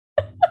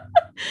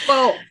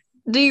Well,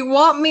 do you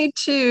want me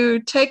to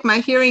take my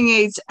hearing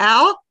aids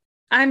out?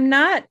 I'm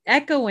not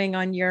echoing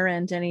on your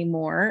end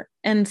anymore.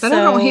 And But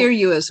I don't hear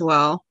you as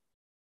well.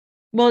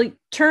 Well,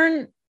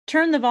 turn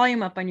the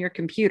volume up on your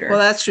computer. Well,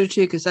 that's true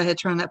too, because I had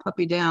turned that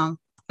puppy down.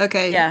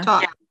 Okay, yeah.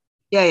 talk.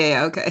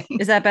 Yeah. Okay.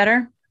 Is that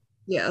better?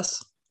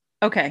 Yes.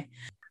 Okay.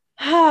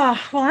 Well,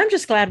 I'm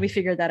just glad we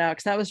figured that out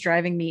because that was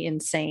driving me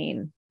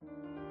insane.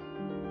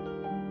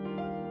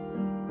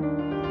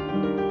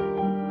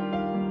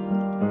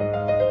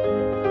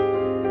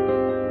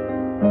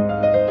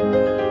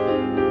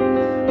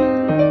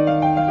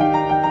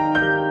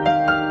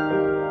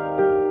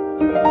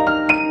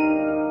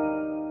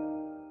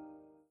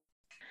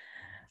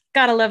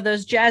 Gotta love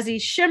those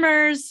jazzy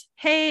shimmers.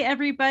 Hey,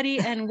 everybody,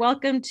 and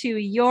welcome to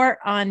You're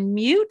on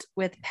Mute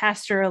with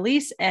Pastor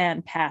Elise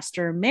and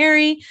Pastor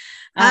Mary.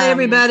 Hi,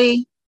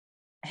 everybody.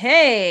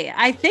 Hey,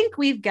 I think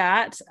we've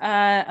got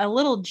a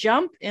little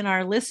jump in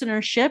our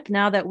listenership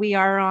now that we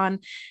are on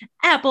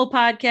Apple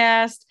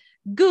Podcast,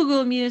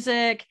 Google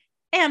Music,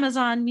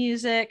 Amazon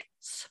Music,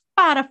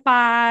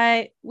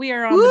 Spotify. We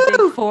are on the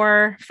big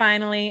four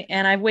finally,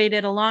 and I've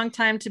waited a long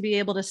time to be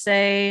able to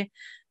say,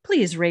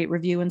 please rate,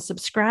 review, and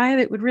subscribe.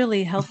 It would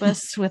really help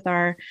us with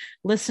our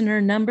listener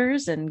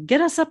numbers and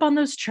get us up on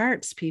those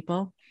charts,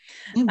 people.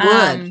 It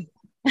would.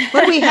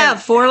 What do we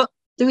have?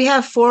 Do we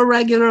have 4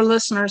 regular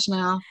listeners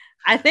now?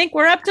 I think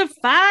we're up to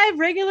 5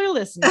 regular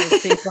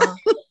listeners, people.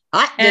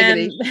 Hot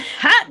diggity.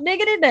 Hot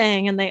diggity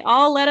dang. And they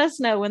all let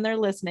us know when they're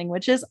listening,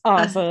 which is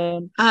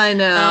awesome. I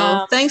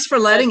know. Thanks for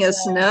letting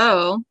us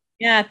know.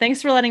 Yeah,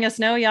 thanks for letting us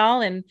know,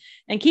 y'all, and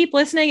keep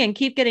listening and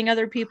keep getting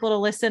other people to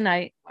listen.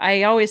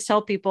 I always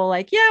tell people,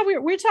 like, yeah,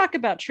 we talk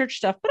about church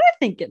stuff, but I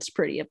think it's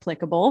pretty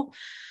applicable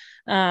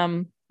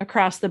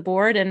across the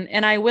board.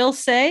 And I will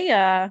say,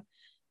 I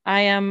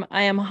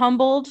am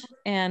humbled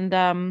and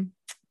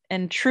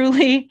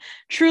truly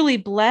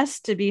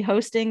blessed to be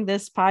hosting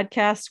this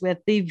podcast with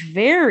the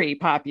very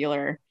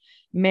popular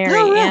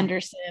Mary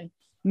Anderson.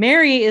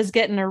 Mary is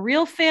getting a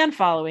real fan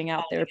following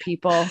out there,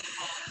 people.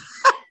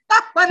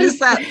 What is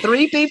that?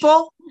 3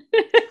 people?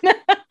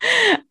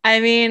 I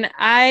mean,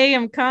 I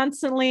am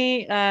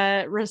constantly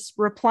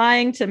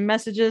replying to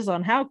messages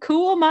on how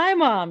cool my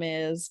mom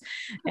is.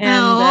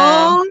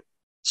 And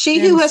she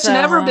who has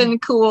never been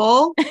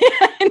cool.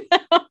 I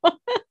know.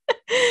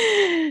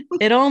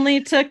 It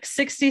only took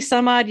 60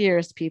 some odd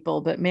years,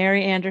 people, but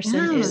Mary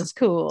Anderson is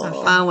cool. I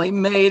finally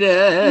made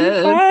it.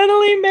 You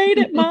finally made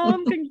it,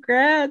 Mom.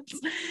 Congrats.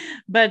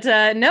 But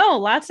no,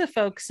 lots of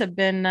folks have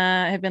been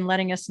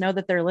letting us know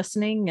that they're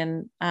listening,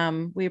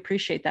 and we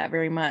appreciate that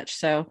very much.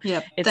 So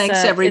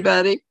thanks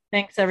everybody.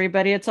 Thanks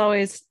everybody. It's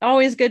always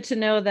good to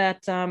know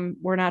that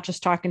we're not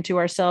just talking to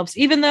ourselves,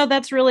 even though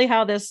that's really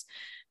how this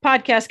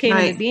podcast came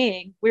into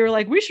being. We were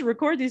like, we should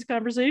record these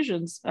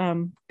conversations.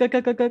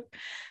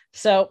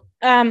 So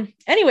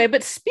anyway,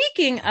 but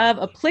speaking of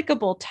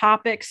applicable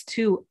topics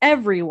to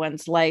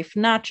everyone's life,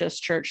 not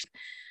just church,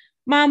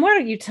 Mom, why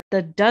don't you tell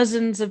the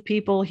dozens of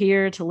people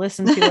here to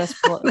listen to us,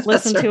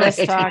 us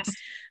talk.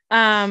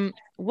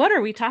 What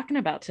are we talking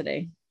about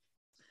today?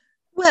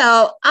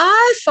 Well,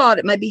 I thought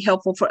it might be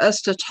helpful for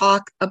us to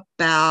talk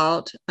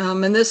about,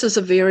 and this is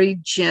a very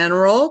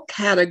general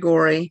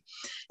category,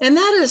 and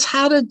that is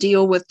how to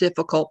deal with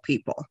difficult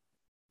people.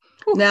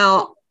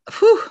 Now,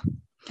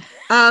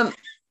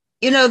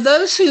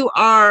 those who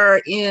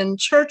are in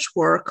church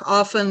work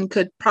often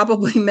could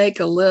probably make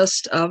a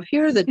list of,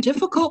 here are the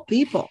difficult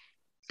people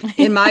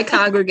in my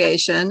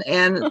congregation.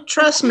 And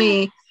trust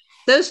me,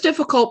 those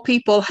difficult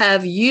people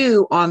have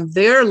you on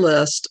their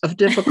list of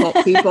difficult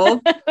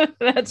people.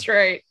 That's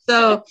right.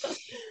 So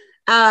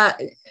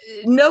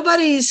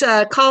nobody's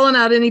calling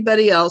out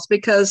anybody else,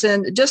 because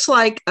just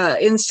like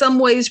in some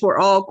ways we're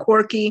all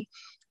quirky,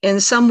 in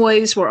some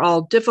ways we're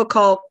all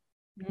difficult.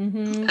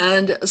 Mm-hmm.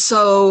 And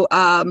so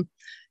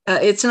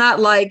it's not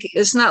like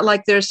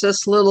there's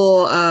this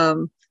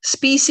little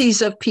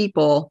species of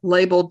people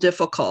labeled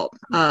difficult.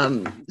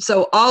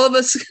 So all of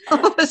us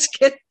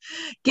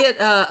get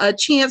a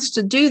chance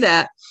to do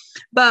that.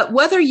 But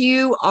whether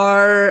you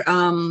are,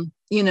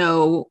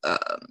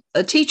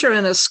 a teacher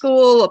in a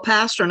school, a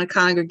pastor in a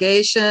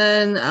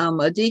congregation,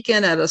 a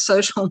deacon at a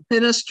social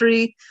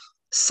ministry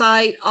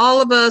site,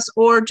 all of us,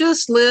 or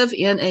just live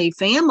in a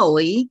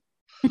family,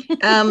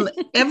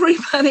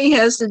 everybody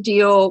has to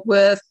deal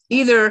with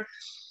either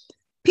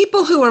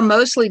people who are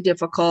mostly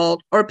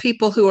difficult or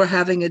people who are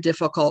having a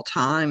difficult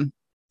time.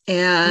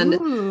 And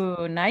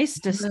nice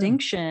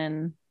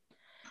distinction.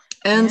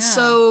 And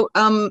so,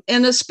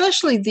 and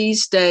especially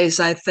these days,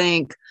 I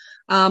think,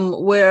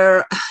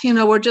 where,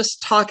 we're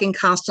just talking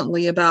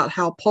constantly about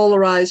how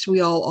polarized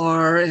we all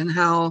are, and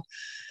how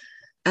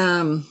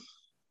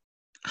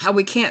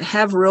we can't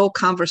have real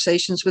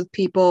conversations with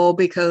people,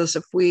 because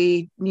if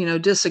we,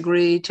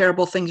 disagree,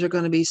 terrible things are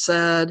going to be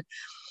said.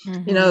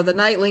 Mm-hmm. The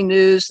nightly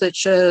news that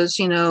shows,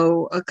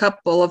 a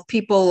couple of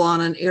people on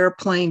an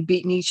airplane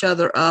beating each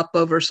other up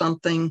over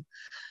something,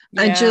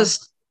 and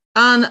just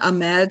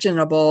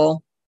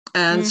unimaginable.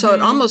 And so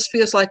it almost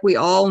feels like we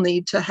all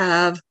need to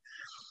have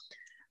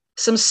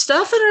some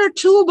stuff in our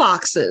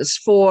toolboxes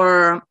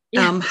for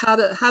how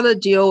to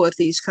deal with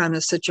these kind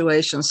of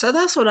situations. So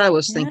that's what I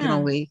was thinking,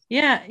 Ali.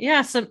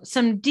 Yeah.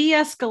 Some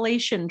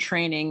de-escalation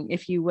training,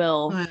 if you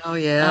will. Oh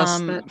yes,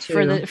 that too.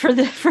 For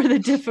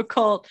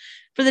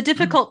the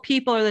difficult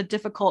people or the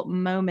difficult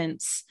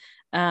moments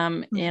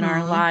in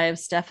our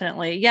lives,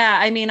 definitely. Yeah,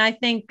 I mean, I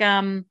think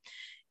the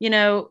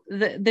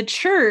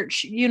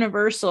church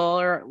universal,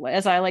 or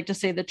as I like to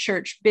say, the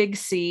church big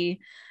C,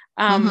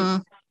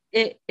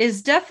 it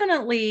is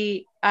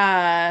definitely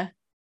an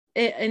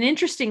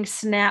interesting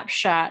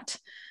snapshot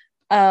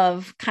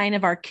of kind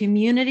of our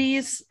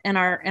communities and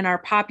our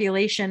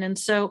population. And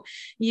so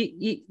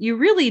you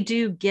really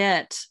do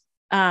get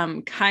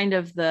kind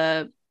of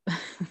the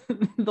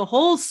the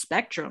whole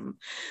spectrum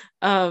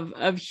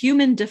of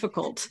human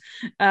difficult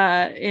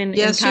in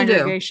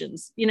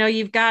congregations.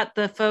 You've got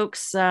the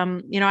folks,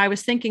 I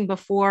was thinking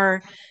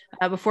before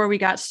we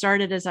got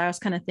started, as I was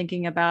kind of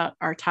thinking about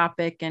our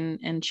topic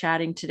and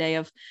chatting today,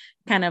 of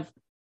kind of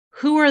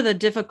who are the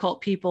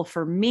difficult people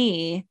for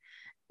me.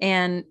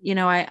 And,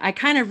 I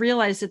kind of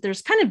realized that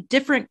there's kind of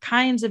different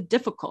kinds of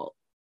difficult,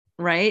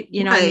 right?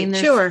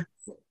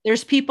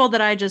 There's people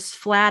that I just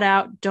flat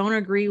out don't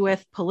agree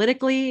with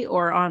politically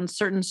or on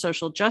certain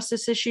social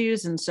justice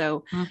issues. And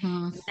so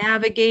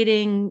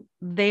navigating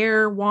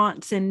their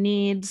wants and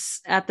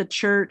needs at the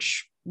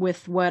church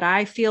with what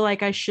I feel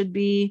like I should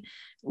be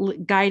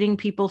guiding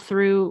people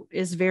through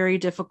is very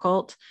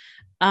difficult.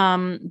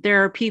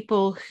 There are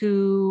people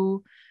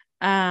who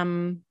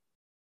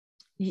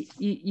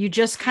you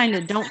just kind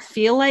of don't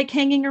feel like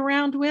hanging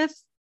around with,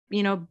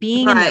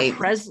 being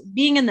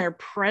in their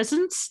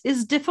presence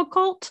is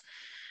difficult.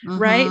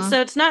 Right.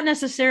 So it's not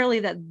necessarily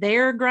that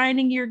they're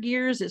grinding your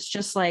gears. It's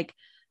just like,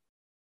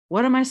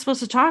 what am I supposed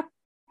to talk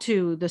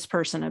to this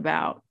person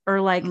about? Or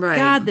like,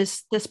 God,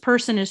 this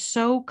person is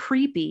so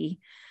creepy.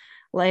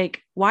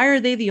 Like, why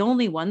are they the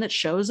only one that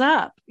shows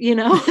up?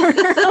 Or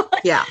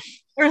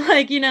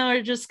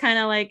just kind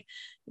of like,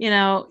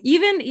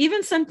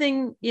 even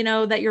something,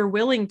 that you're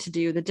willing to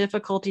do, the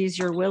difficulties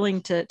you're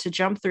willing to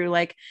jump through.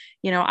 Like,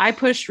 I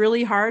pushed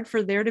really hard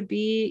for there to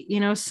be,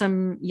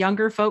 some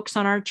younger folks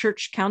on our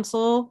church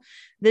council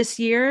this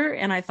year.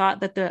 And I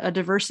thought that a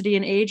diversity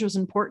in age was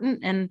important.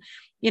 And,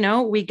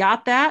 we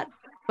got that,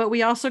 but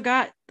we also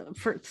got,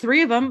 for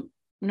 3 of them,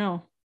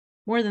 no,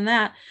 more than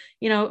that,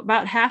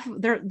 about half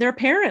of their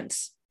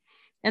parents.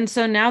 And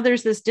so now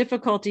there's this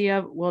difficulty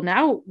of, well,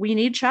 now we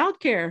need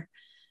childcare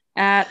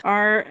at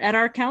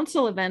our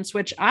council events,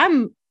 which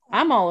I'm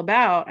all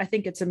about. I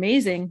think it's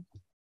amazing,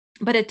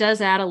 but it does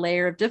add a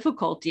layer of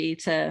difficulty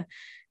to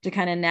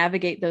kind of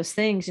navigate those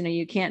things.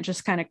 You can't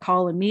just kind of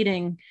call a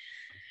meeting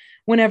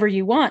whenever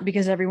you want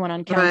because everyone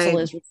on council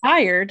is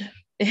retired.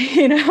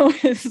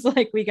 It's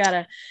like we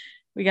gotta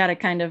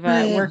kind of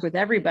work with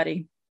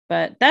everybody.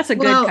 But that's a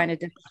good kind of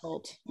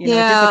difficult.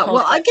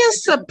 Well, I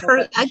guess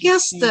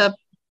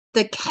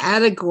the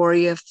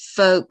category of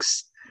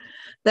folks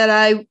that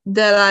I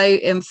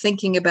am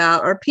thinking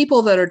about are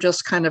people that are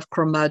just kind of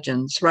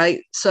curmudgeons,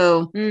 right?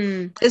 So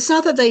it's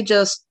not that they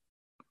just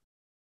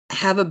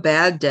have a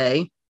bad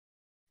day.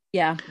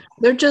 Yeah.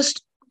 They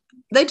just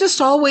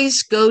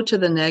always go to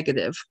the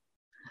negative.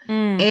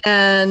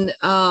 And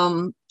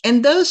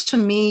those to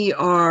me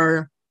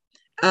are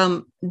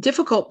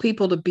difficult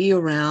people to be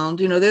around.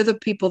 They're the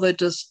people that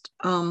just,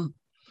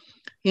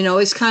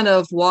 always kind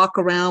of walk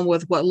around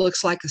with what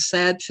looks like a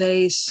sad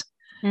face.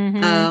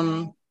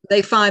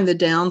 They find the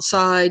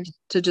downside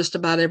to just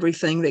about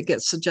everything that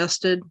gets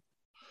suggested.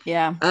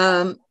 Yeah.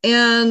 I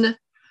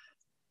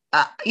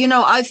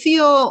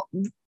feel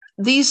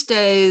these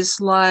days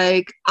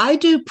like I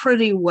do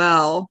pretty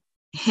well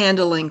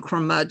handling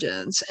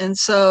curmudgeons. And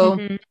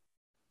so,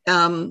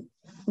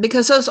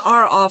 because those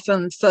are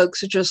often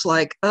folks who are just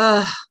like,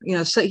 so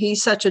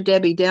he's such a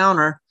Debbie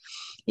Downer,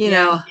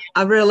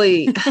 I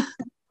really,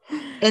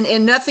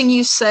 and nothing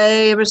you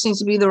say ever seems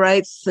to be the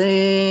right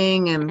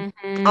thing and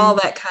all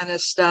that kind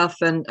of stuff.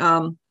 And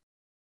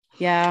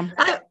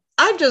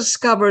I've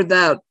discovered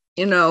that,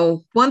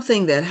 one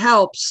thing that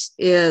helps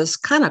is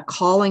kind of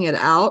calling it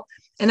out.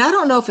 And I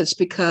don't know if it's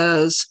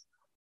because,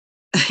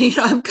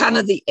 I'm kind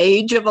of the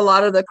age of a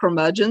lot of the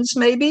curmudgeons,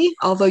 maybe,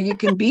 although you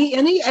can be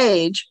any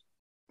age.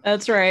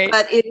 That's right.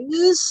 But it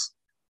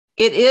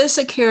is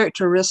a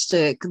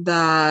characteristic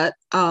that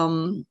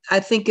I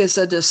think is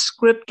a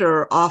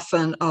descriptor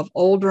often of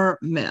older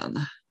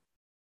men.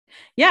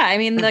 Yeah, I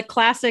mean the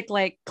classic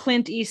like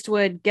Clint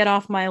Eastwood, get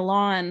off my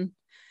lawn,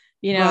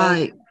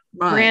 right.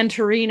 Gran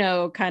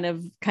Torino kind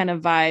of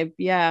vibe.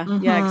 Yeah,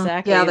 yeah,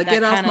 exactly. Yeah, the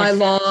get off my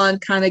lawn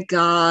kind of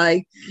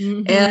guy.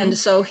 And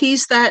so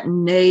he's that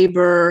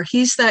neighbor.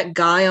 He's that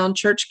guy on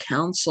church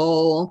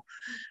council.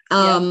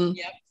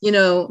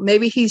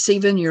 Maybe he's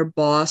even your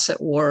boss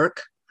at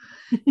work.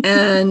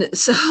 And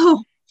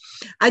so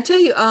I tell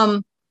you,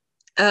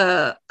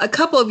 a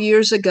couple of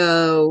years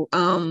ago,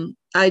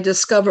 I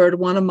discovered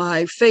one of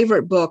my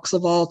favorite books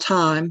of all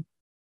time,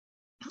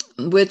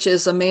 which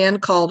is A Man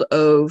Called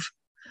Ove.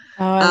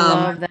 Oh, I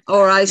love that.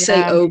 Or I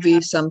say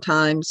Oves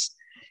sometimes.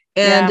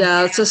 And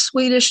it's a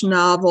Swedish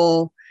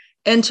novel.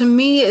 And to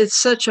me, it's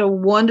such a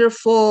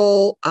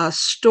wonderful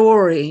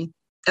story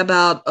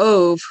about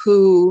Ove,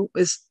 who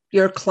is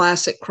your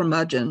classic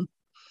curmudgeon.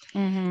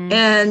 Mm-hmm.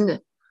 And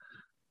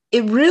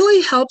it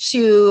really helps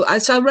you.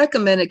 So I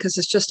recommend it because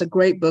it's just a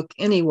great book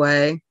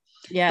anyway.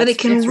 Yeah, but it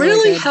can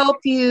really help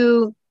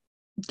you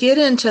get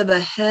into the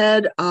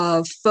head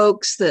of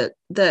folks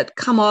that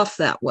come off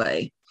that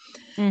way.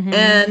 Mm-hmm.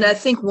 And I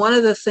think one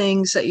of the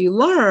things that you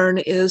learn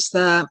is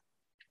that,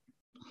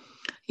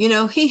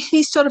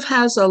 he sort of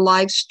has a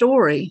life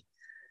story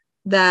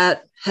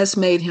that has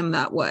made him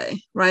that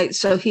way, right?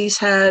 So he's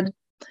had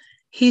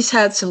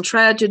some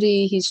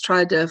tragedy. He's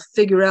tried to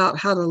figure out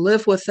how to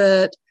live with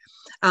it.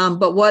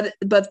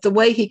 But the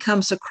way he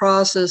comes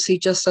across is he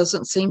just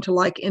doesn't seem to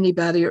like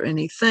anybody or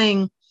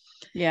anything.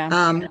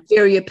 Yeah.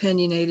 Very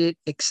opinionated,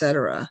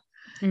 etc.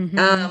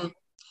 Mm-hmm.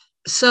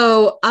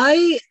 So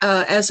I,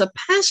 as a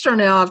pastor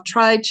now, I've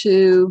tried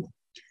to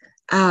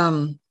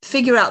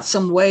figure out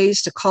some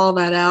ways to call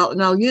that out.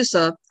 And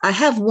I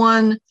have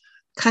one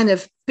kind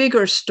of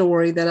bigger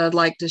story that I'd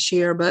like to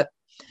share, but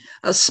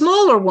a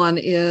smaller one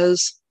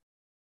is,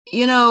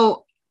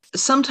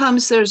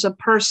 sometimes there's a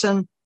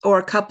person or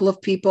a couple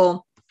of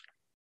people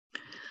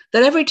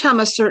that every time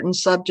a certain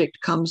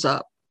subject comes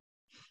up,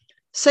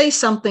 say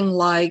something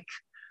like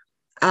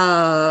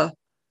the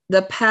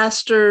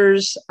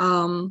pastor's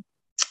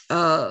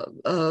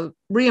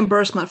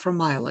reimbursement for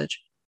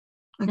mileage.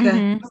 Okay.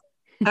 Mm-hmm.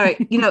 All right.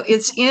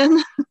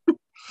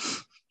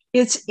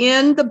 It's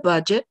in the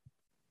budget.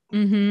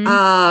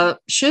 Mm-hmm.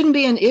 Shouldn't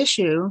be an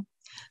issue,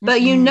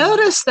 but you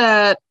notice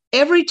that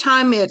every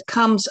time it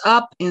comes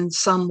up in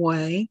some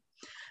way,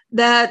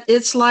 that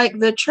it's like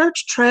the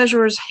church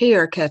treasurer's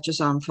hair catches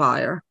on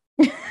fire.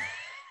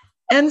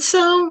 And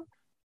so,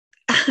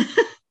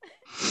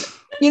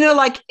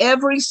 like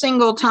every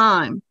single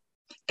time.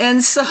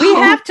 And so we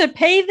have to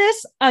pay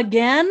this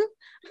again.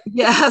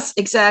 Yes,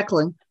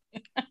 exactly.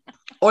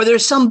 Or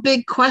there's some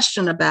big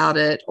question about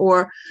it,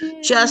 or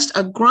just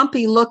a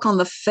grumpy look on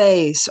the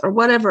face, or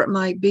whatever it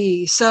might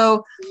be.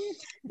 So,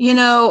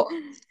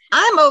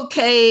 I'm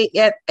okay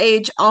at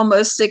age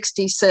almost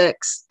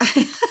 66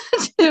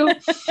 to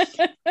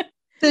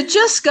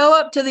just go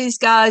up to these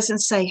guys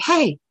and say,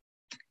 hey,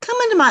 come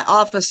into my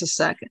office a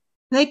second.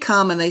 They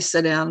come and they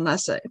sit down and I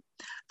say,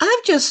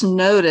 I've just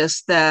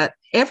noticed that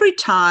every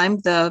time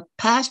the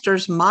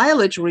pastor's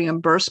mileage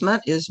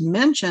reimbursement is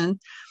mentioned,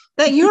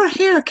 that your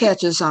hair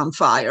catches on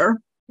fire.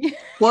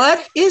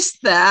 What is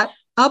that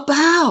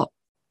about?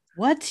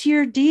 What's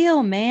your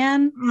deal,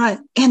 man? Right.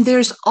 And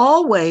there's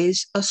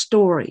always a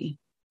story.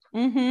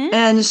 Mm-hmm.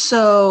 And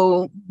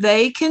so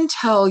they can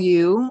tell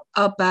you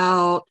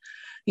about,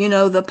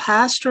 the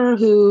pastor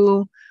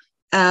who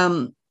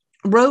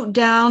wrote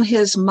down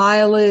his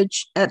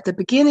mileage at the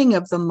beginning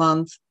of the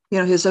month,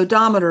 his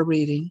odometer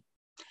reading.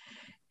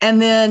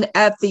 And then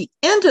at the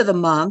end of the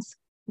month,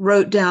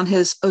 wrote down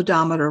his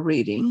odometer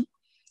reading.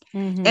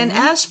 Mm-hmm. And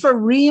asked for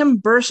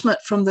reimbursement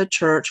from the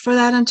church for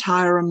that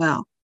entire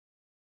amount.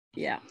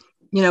 Yeah.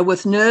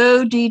 With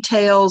no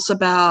details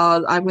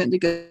about, I went to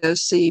go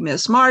see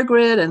Miss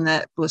Margaret and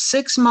that was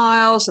 6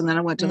 miles. And then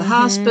I went to the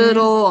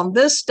hospital on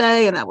this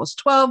day and that was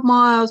 12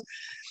 miles.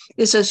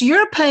 It says,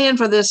 you're paying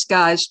for this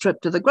guy's trip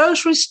to the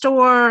grocery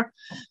store,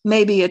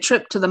 maybe a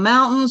trip to the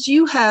mountains.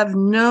 You have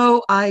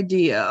no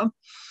idea.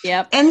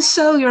 Yep. And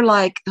so you're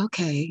like,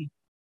 okay.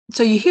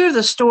 So you hear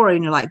the story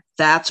and you're like,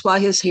 that's why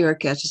his hair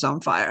catches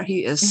on fire.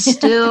 He is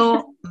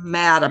still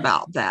mad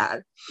about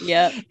that.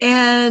 Yep.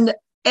 And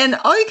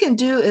all you can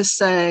do is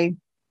say,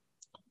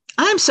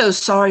 I'm so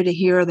sorry to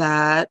hear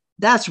that.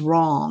 That's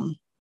wrong.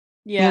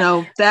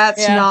 Yeah.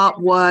 That's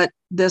not what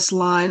this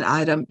line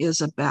item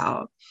is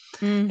about.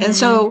 Mm-hmm. And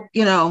so,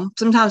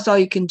 sometimes all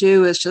you can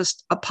do is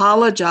just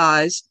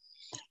apologize.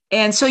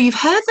 And so you've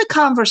had the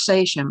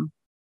conversation.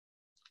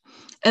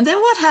 And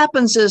then what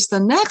happens is the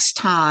next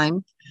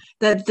time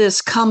that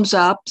this comes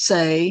up,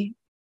 say,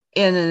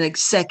 in an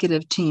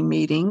executive team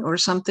meeting or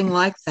something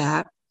like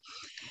that,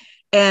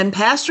 and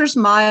pastor's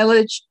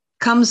mileage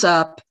comes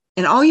up,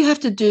 and all you have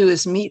to do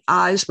is meet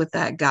eyes with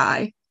that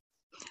guy.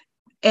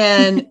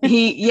 And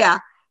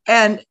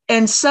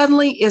and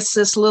suddenly it's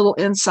this little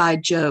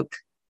inside joke.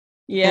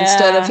 Yeah.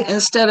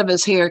 Instead of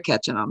his hair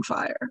catching on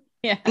fire.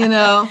 Yeah.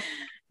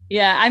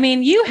 Yeah. I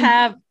mean, you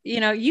have,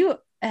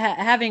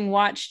 having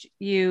watched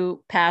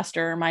you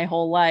pastor my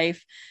whole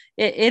life,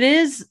 it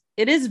is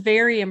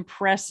very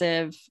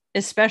impressive,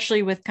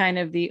 especially with kind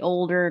of the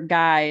older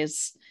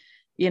guys,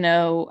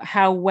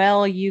 how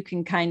well you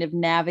can kind of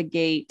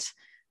navigate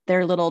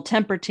their little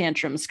temper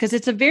tantrums. Cause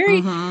it's a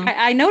very,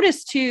 I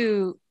noticed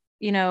too,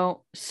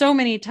 so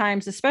many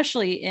times,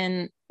 especially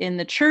in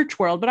the church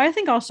world, but I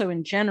think also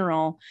in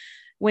general,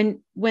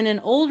 when an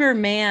older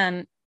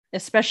man,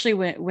 especially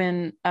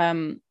when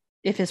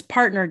if his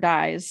partner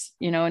dies,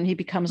 and he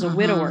becomes a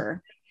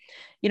widower,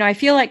 I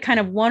feel like kind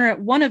of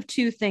one of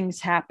two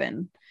things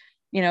happen.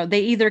 They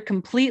either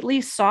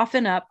completely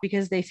soften up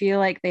because they feel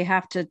like they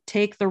have to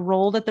take the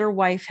role that their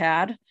wife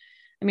had,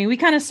 I mean, we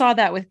kind of saw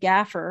that with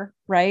Gaffer,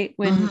 right?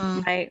 When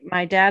Mm-hmm.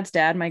 my dad's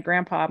dad, my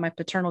grandpa, my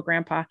paternal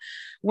grandpa,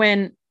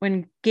 when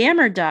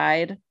Gammer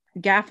died,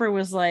 Gaffer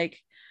was like,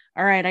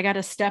 all right, I got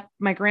to step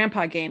my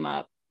grandpa game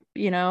up,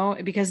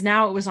 because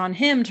now it was on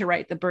him to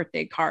write the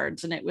birthday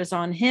cards, and it was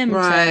on him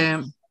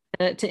Right.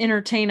 to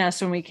entertain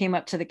us when we came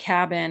up to the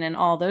cabin and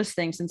all those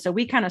things. And so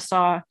we kind of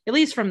saw, at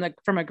least from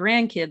a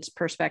grandkid's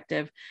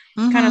perspective,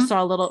 Mm-hmm. kind of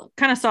saw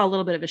a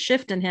little bit of a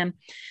shift in him,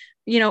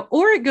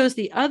 or it goes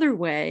the other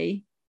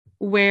way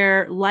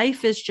where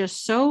life is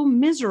just so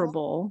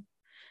miserable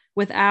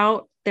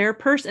without their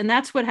person. And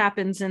that's what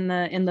happens in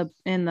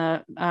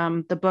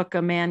the book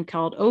A Man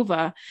Called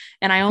Ova.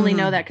 And I only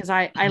know Mm-hmm. that because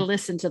I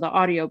listened to the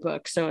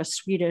audiobook. So a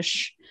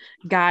Swedish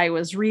guy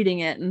was reading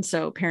it, and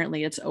so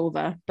apparently it's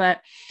Ova. But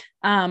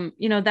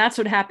that's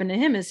what happened to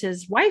him, is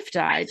his wife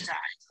died,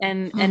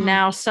 and Mm-hmm.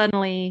 now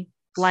suddenly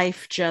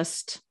life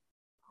just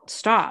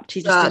stopped.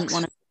 He just didn't Sucks.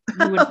 want to.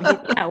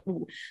 Yeah,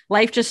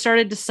 life just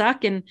started to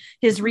suck, and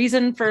his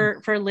reason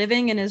for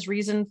living and his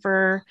reason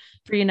for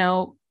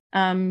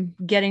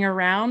getting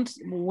around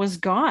was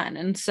gone.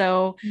 And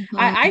so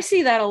I Mm-hmm.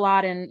 see that a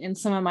lot in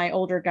some of my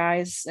older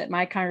guys at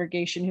my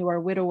congregation who are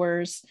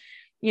widowers.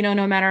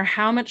 No matter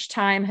how much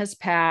time has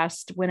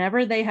passed,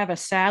 whenever they have a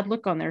sad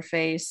look on their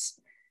face,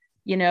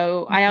 I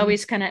Mm-hmm.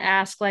 always kind of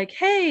ask, like,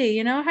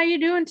 hey, how you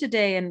doing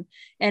today? And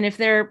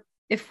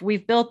if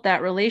we've built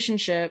that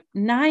relationship,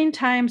 9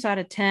 times out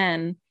of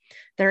 10,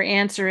 their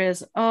answer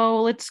is,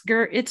 oh, it's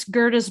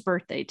Gerda's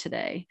birthday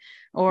today.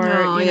 Or,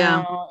 Oh,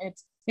 yeah.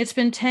 it's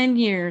been 10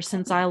 years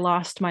since I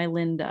lost my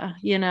Linda,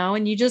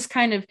 and you just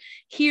kind of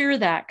hear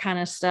that kind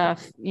of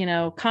stuff,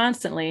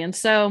 constantly. And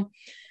so,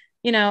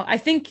 I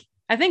think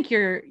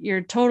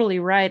you're totally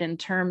right in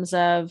terms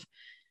of,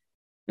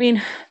 I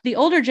mean, the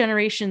older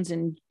generations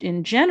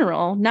in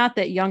general, not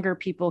that younger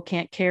people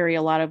can't carry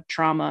a lot of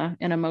trauma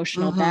and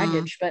emotional Mm-hmm.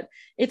 baggage, but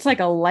it's like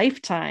a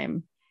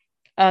lifetime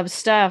of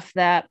stuff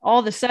that all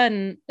of a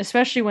sudden,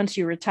 especially once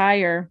you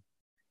retire,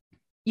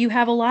 you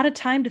have a lot of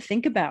time to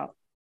think about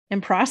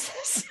and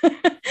process and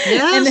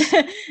Yes,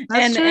 that's and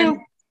and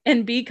true.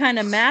 and be kind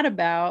of mad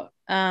about.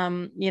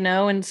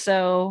 And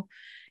so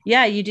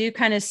yeah, you do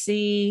kind of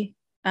see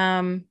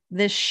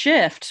this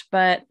shift.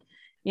 But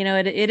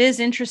it is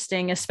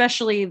interesting,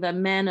 especially the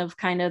men of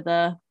kind of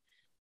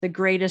the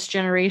greatest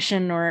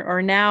generation,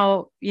 or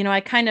now,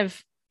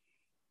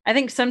 I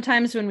think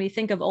sometimes when we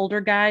think of older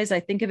guys, I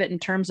think of it in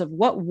terms of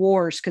what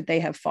wars could they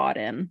have fought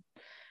in,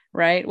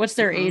 right? What's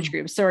their age Mm-hmm.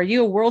 group? So are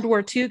you a World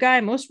War II guy?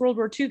 Most World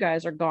War II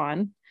guys are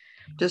gone.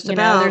 Just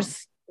about.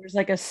 There's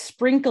like a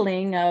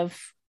sprinkling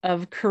of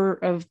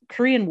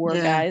Korean War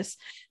Yeah. guys.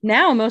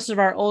 Now most of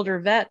our older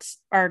vets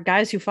are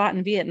guys who fought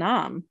in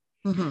Vietnam,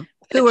 Mm-hmm.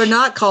 Who are which,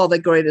 not called the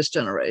greatest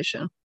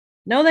generation.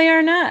 no, they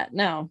are not.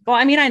 No. Well,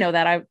 I mean, I know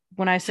that.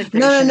 When I said No,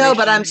 greatest no, no.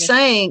 But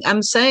generation,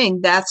 I'm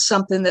saying that's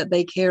something that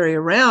they carry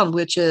around,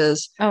 which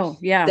is oh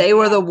yeah, they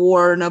were the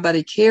war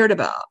nobody cared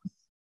about.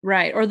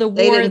 right. Or the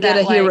They war didn't get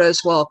that, a like,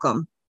 hero's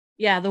welcome.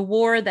 yeah, the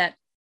war that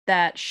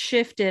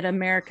shifted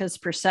America's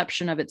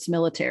perception of its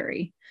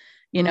military.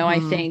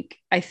 Mm-hmm.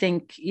 I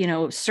think,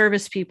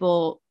 service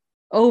people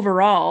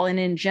overall and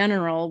in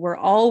general were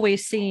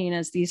always seen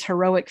as these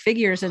heroic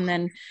figures. And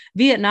then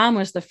Vietnam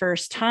was the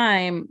first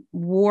time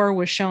war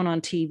was shown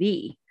on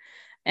TV.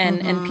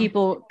 And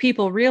Mm-hmm.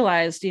 people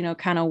realized,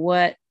 kind of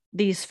what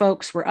these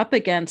folks were up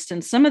against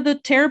and some of the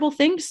terrible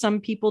things some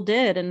people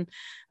did. And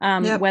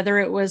Yep. whether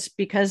it was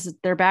because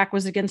their back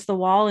was against the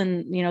wall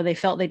and they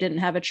felt they didn't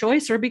have a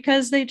choice, or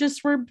because they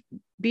just were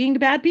being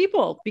bad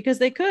people because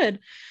they could.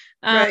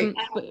 Right.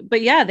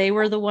 But yeah, they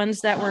were the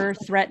ones that were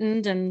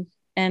threatened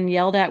and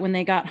yelled at when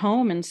they got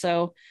home. And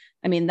so,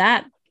 I mean,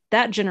 that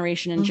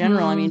generation in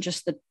general, I Mm-hmm. mean,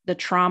 just the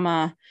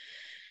trauma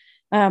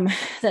um,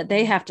 that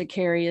they have to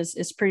carry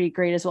is pretty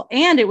great as well.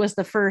 And it was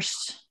the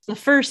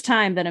first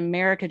time that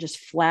America just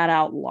flat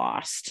out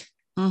lost.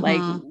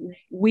 Like, Mm-hmm.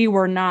 we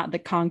were not the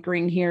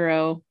conquering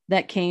hero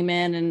that came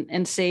in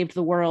and saved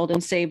the world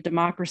and saved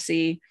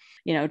democracy,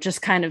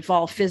 just kind of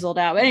all fizzled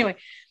out. But anyway,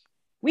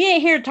 we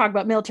ain't here to talk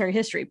about military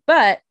history,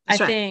 but I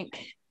That's right.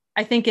 think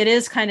I think it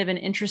is kind of an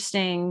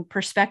interesting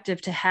perspective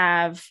to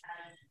have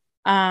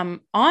on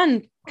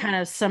kind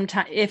of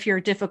sometimes, if your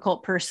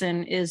difficult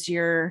person is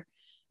your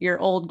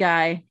old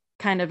guy,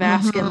 kind of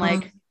asking, Mm-hmm.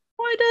 like,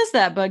 why does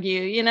that bug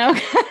you?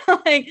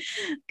 Like,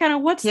 kind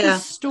of, what's the Yeah.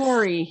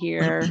 story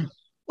here?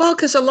 Well,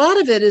 because a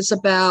lot of it is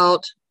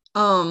about,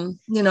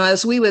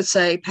 as we would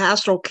say,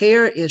 pastoral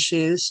care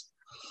issues,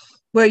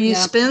 where you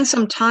Yeah. spend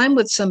some time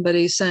with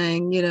somebody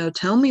saying,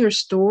 tell me your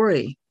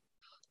story.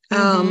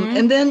 Mm-hmm.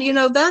 And then,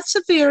 that's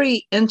a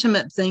very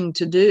intimate thing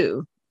to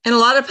do. And a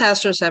lot of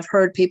pastors have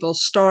heard people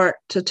start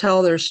to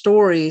tell their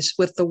stories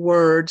with the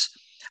words,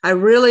 I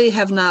really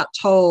have not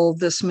told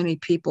this many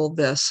people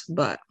this,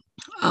 but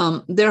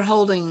they're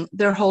holding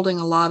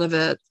a lot of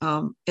it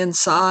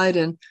inside.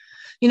 And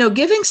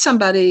giving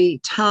somebody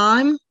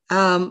time.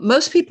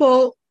 Most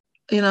people,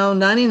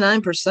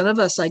 99% of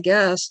us, I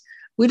guess,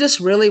 we just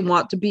really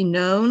want to be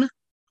known,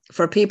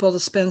 for people to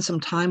spend some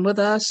time with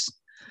us.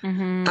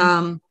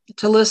 Mm-hmm.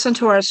 to listen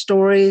to our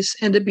stories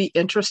and to be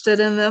interested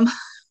in them.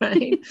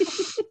 Right.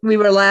 We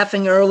were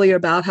laughing earlier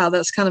about how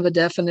that's kind of a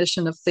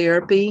definition of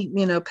therapy,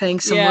 paying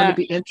someone to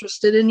be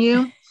interested in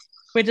you.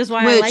 Which is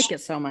why I like it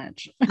so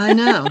much. I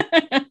know.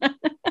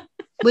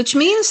 Which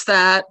means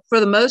that for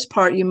the most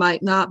part, you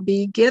might not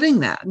be getting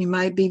that. You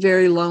might be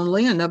very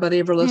lonely and nobody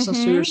ever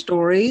listens to your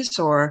stories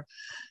or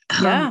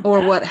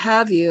what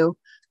have you,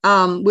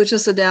 which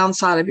is the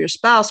downside of your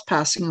spouse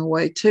passing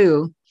away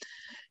too.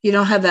 You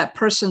don't have that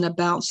person to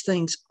bounce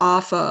things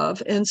off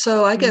of. And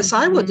so I guess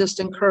I would just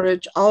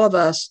encourage all of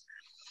us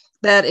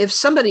that if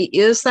somebody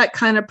is that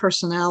kind of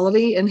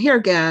personality, and here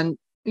again,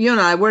 you and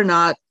I, we're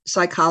not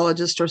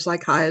psychologists or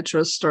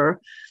psychiatrists,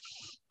 or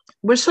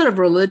we're sort of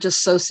religious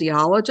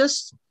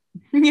sociologists.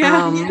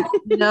 Yeah.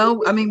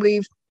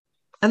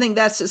 I think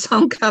that's its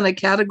own kind of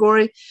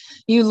category.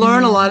 You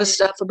learn a lot of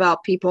stuff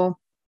about people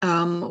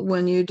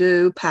when you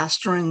do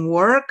pastoring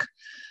work.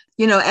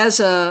 As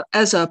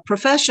a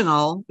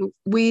professional,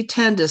 we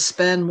tend to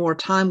spend more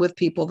time with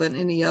people than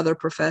any other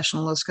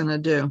professional is going to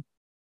do.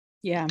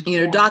 Yeah.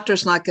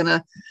 Doctor's not going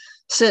to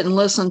sit and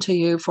listen to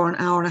you for an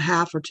hour and a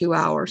half or 2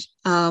 hours,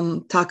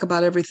 talk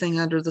about everything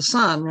under the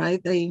sun,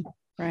 right?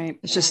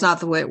 It's just not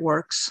the way it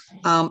works.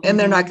 And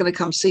they're not going to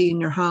come see you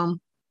in your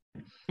home,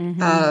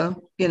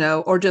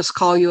 or just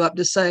call you up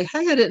to say,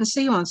 hey, I didn't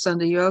see you on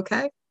Sunday. You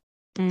okay?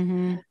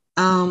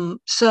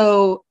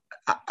 So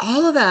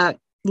all of that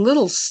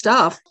little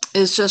stuff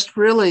is just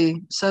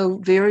really so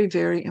very,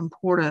 very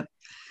important.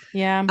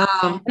 Yeah.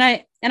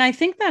 And I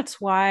think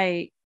that's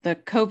why the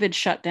COVID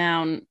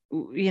shutdown,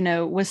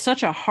 was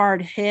such a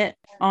hard hit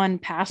on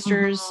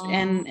pastors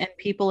and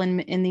people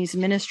in these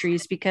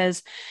ministries,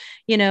 because,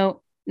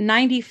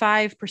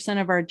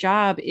 95% of our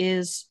job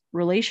is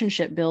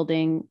relationship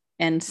building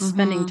and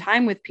spending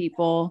time with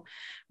people,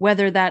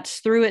 whether that's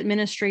through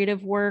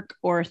administrative work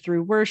or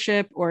through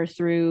worship or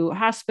through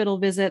hospital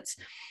visits.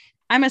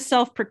 I'm a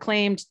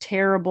self-proclaimed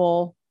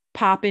terrible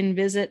pop-in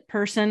visit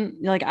person.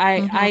 Like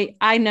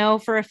I know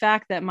for a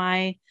fact that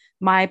my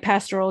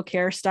pastoral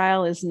care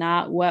style is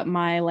not what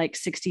my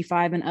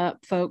 65 and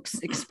up folks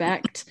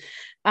expect.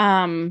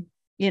 I'm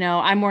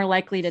more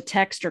likely to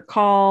text or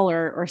call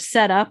or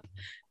set up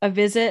a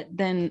visit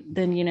than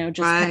just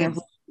kind of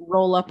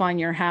roll up on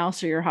your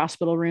house or your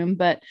hospital room.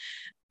 But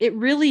it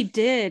really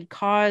did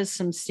cause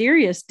some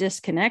serious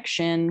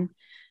disconnection.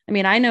 I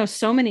mean, I know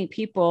so many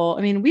people,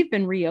 we've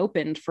been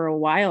reopened for a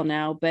while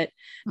now, but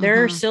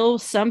there are still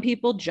some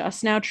people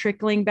just now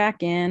trickling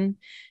back in.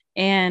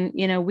 And,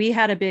 we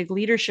had a big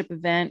leadership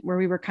event where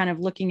we were kind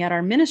of looking at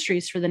our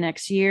ministries for the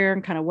next year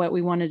and kind of what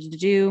we wanted to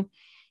do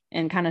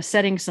and kind of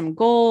setting some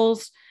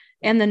goals.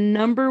 And the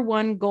number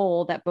one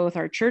goal that both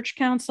our church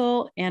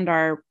council and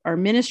our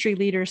ministry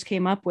leaders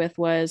came up with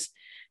was,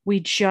 we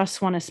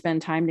just want to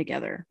spend time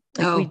together.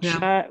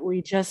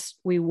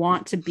 We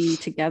want to be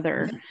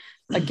together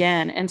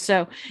again. And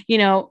so,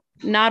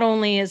 not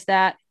only is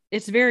that,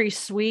 it's very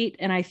sweet,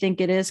 and I think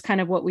it is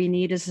kind of what we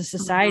need as a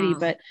society,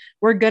 but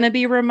we're going to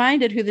be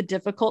reminded who the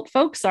difficult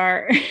folks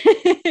are.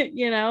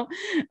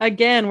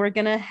 Again, we're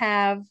going to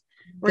have,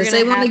 because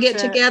they want to get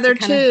together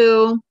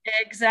too.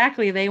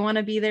 Exactly. They want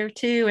to be there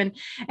too. And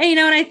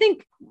I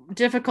think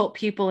difficult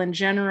people in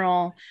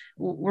general,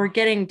 we're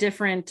getting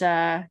different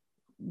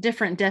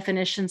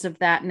definitions of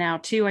that now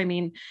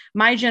too.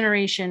 My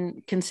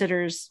generation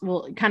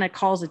kind of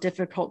calls a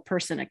difficult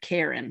person a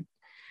Karen,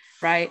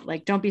 right?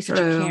 Like, don't be such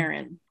a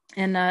Karen.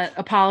 And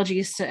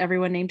apologies to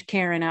everyone named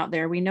Karen out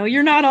there. We know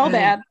you're not all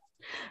bad.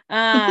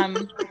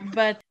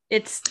 But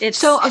it's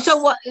so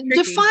what,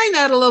 define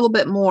that a little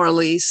bit more,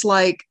 Elise.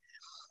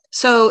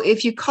 So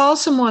if you call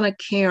someone a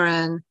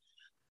Karen,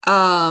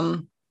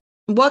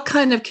 what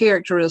kind of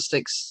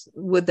characteristics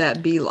would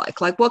that be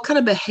like? Like, what kind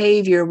of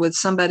behavior would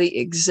somebody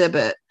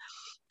exhibit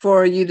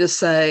for you to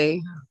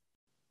say,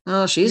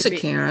 oh, she's a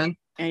Karen?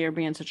 Yeah, you're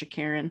being such a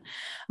Karen.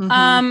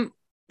 From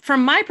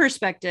my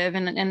perspective,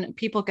 and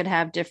people could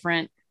have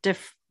different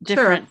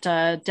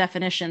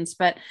definitions,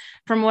 but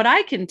from what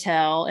I can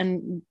tell,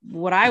 and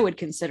what I would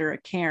consider a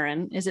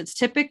Karen is, it's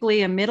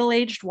typically a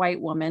middle-aged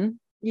white woman.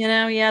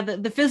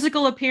 The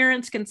physical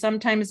appearance can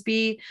sometimes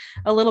be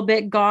a little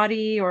bit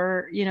gaudy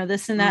or,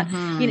 this and that.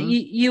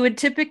 You would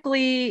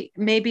typically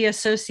maybe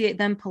associate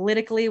them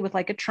politically with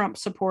like a Trump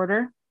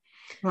supporter.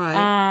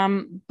 Right.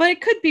 But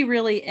it could be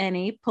really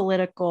any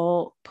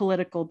political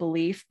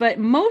belief, but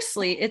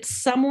mostly it's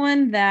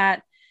someone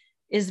that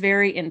is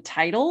very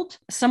entitled,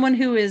 someone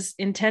who is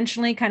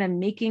intentionally kind of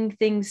making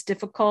things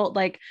difficult.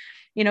 Like,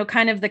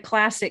 kind of the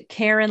classic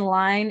Karen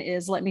line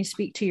is, let me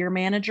speak to your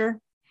manager.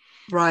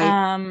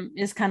 Right.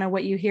 Is kind of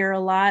what you hear a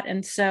lot.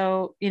 And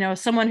so,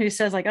 someone who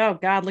says like, oh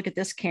God, look at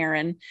this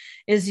Karen,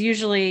 is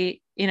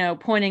usually,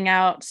 pointing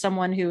out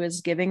someone who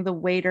is giving the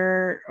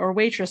waiter or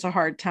waitress a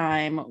hard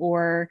time,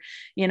 or,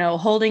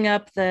 holding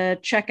up the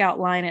checkout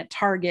line at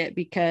Target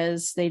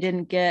because they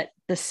didn't get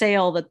the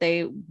sale that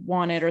they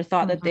wanted or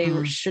thought that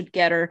they should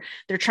get, or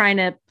they're trying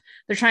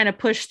trying to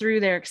push through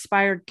their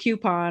expired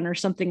coupon or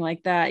something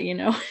like that,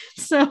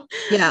 So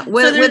yeah,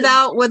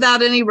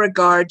 without any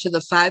regard to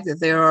the fact that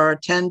there are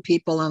 10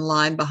 people in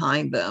line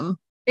behind them.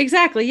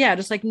 Exactly. Yeah.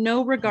 Just like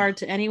no regard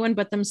to anyone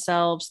but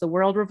themselves. The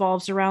world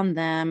revolves around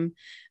them.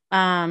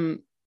 So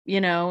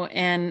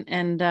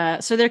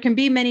there can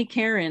be many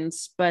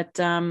Karens, but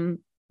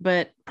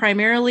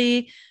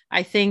primarily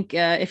I think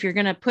if you're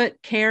going to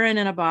put Karen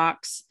in a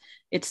box,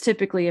 it's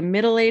typically a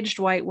middle-aged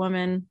white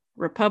woman,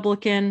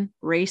 Republican,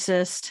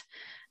 racist,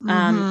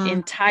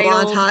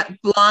 entitled,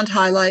 blonde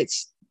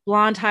highlights,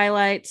 and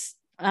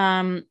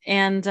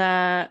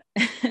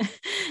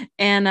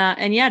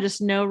yeah,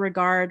 just no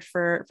regard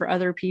for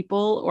other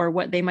people or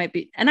what they might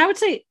be. And I would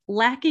say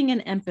lacking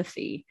in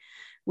empathy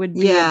would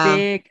be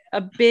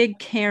a big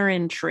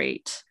Karen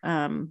trait,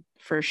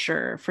 for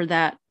sure, for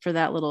that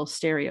little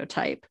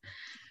stereotype.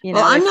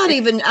 I'm not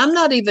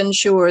even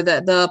sure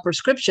that the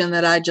prescription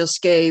that I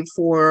just gave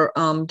for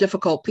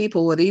difficult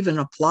people would even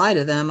apply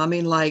to them. I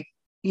mean, like,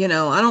 I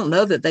don't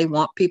know that they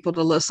want people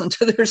to listen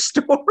to their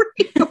story.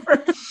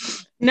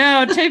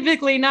 No,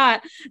 typically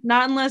not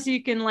unless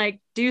you can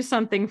like do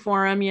something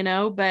for them,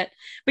 but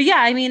yeah,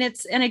 I mean,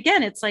 it's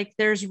like,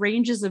 there's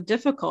ranges of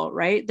difficult,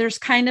 right? There's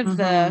kind of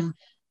the,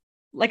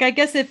 like, I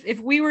guess if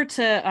we were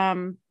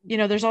to,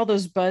 there's all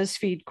those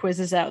BuzzFeed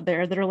quizzes out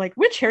there that are like,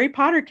 which Harry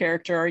Potter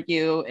character are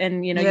you?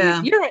 And,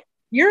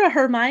 you're a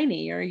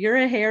Hermione or you're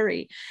a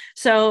Harry.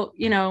 So,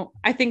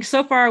 I think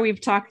so far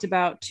we've talked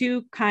about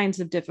two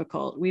kinds of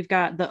difficult. We've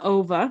got the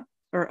Ova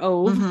or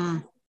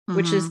Ove,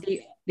 which is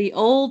the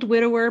old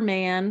widower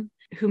man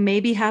who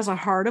maybe has a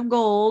heart of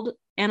gold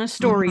and a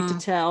story to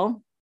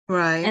tell.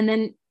 Right.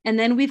 And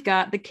then we've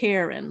got the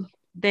Karen.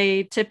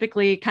 They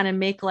typically kind of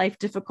make life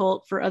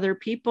difficult for other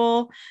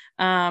people.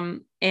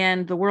 And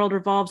the world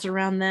revolves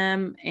around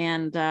them.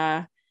 And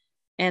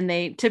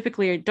they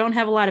typically don't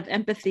have a lot of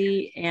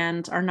empathy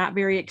and are not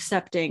very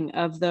accepting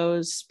of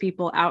those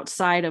people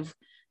outside of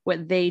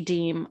what they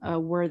deem a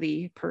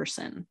worthy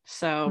person.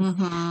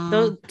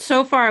 So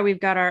so far we've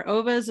got our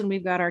Ovas and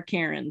we've got our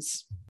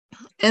Karens.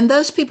 And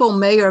those people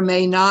may or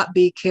may not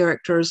be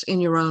characters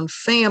in your own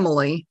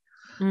family.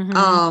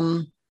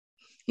 One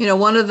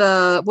of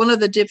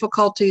the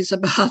difficulties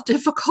about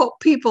difficult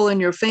people in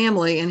your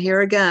family, and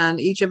here again,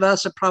 each of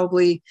us are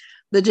probably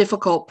the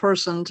difficult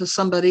person to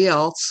somebody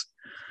else.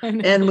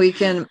 And we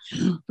can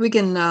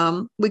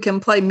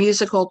play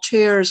musical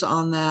chairs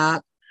on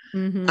that.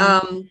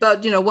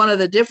 But one of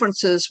the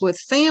differences with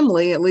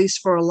family, at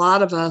least for a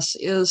lot of us,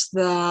 is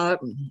that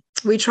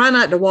we try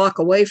not to walk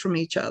away from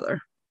each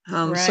other.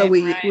 So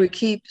we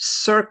keep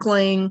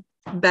circling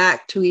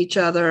back to each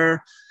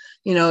other,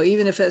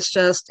 even if it's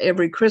just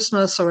every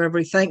Christmas or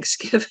every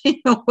Thanksgiving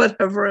or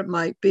whatever it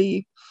might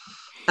be.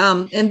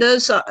 And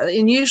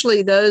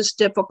usually those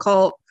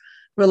difficult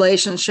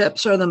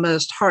relationships are the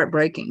most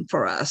heartbreaking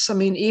for us. I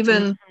mean,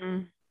 even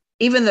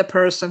the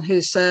person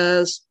who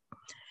says,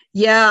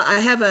 yeah, I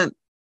haven't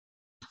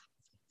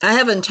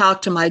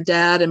talked to my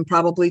dad in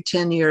probably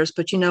 10 years,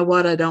 but you know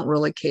what? I don't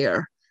really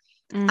care.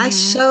 I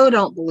so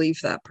don't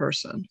believe that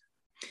person.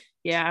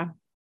 Yeah.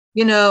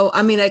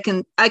 I mean, I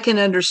can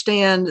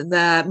understand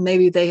that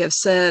maybe they have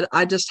said,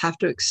 I just have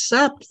to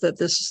accept that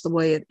this is the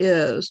way it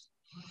is.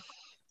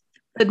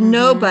 But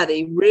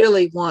nobody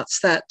really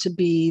wants that to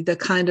be the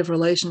kind of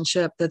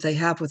relationship that they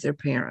have with their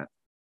parent.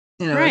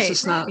 It's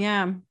just not.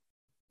 Yeah.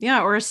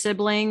 Yeah. Or a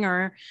sibling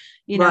or,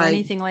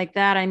 anything like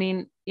that. I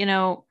mean,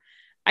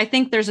 I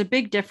think there's a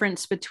big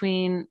difference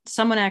between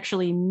someone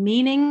actually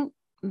meaning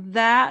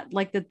that,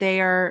 like that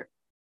they are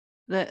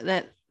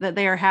that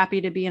they are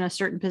happy to be in a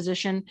certain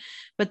position.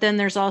 But then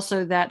there's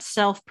also that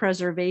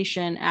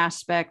self-preservation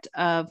aspect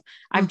of,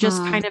 I've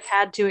just kind of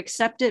had to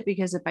accept it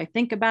because if I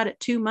think about it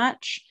too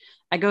much,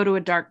 I go to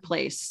a dark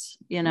place,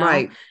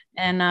 Right.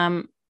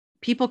 And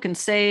people can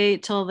say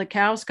till the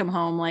cows come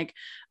home, like,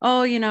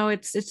 oh,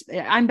 it's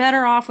I'm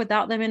better off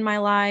without them in my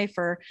life,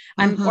 or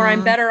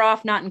I'm better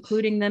off not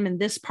including them in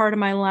this part of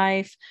my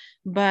life.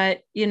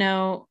 But,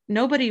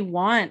 nobody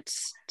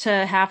wants to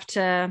have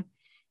to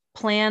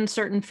plan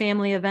certain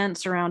family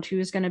events around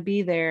who's going to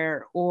be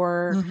there,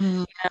 or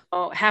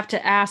have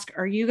to ask,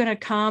 are you going to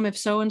come if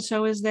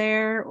so-and-so is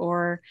there,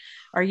 or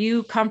are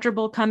you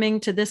comfortable coming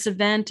to this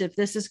event if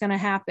this is going to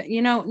happen?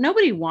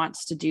 Nobody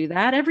wants to do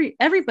that.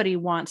 Everybody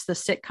wants the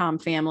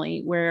sitcom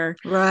family where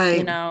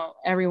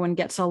everyone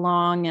gets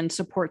along and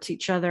supports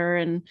each other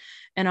and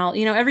all.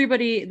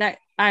 Everybody that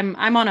I'm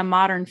on a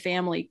Modern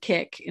Family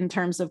kick in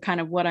terms of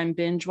kind of what I'm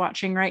binge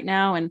watching right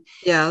now, and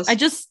yes,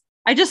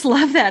 I just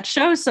love that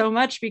show so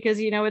much because,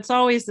 it's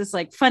always this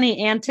like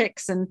funny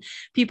antics and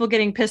people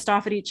getting pissed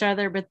off at each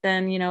other. But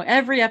then,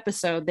 every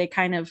episode they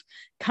kind of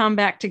come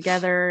back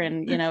together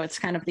and, it's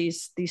kind of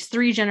these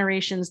three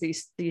generations,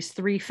 these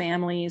three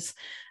families,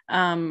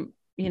 that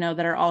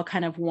are all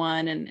kind of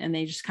one and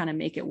they just kind of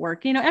make it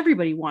work.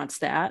 Everybody wants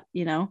that,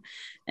 and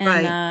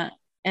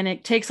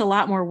it takes a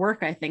lot more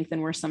work, I think,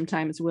 than we're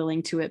sometimes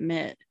willing to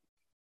admit.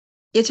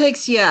 It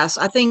takes, yes.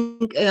 I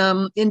think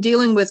in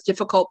dealing with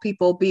difficult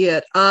people, be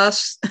it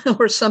us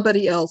or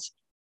somebody else,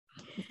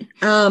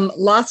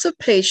 Lots of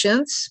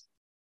patience,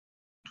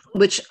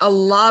 which a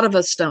lot of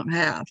us don't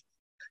have.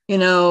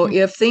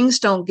 If things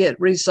don't get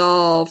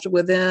resolved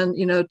within,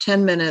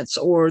 10 minutes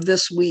or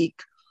this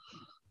week,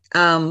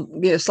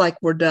 it's like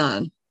we're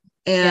done.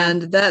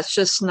 And that's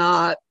just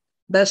not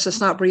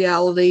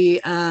reality.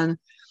 And,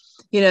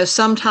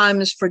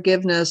 sometimes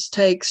forgiveness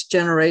takes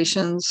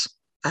generations.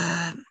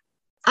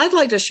 I'd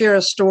like to share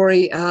a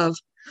story of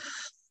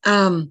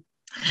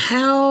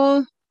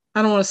how,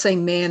 I don't want to say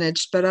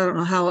managed, but I don't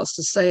know how else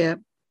to say it.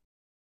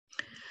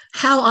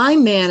 How I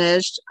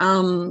managed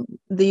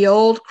the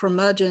old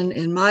curmudgeon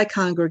in my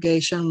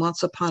congregation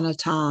once upon a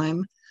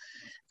time,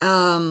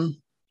 that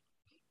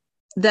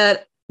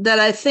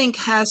I think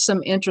has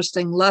some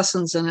interesting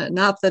lessons in it.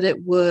 Not that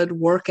it would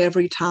work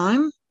every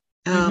time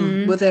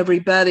with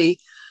everybody,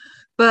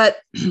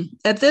 but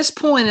at this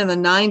point in the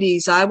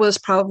 90s, I was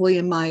probably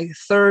in my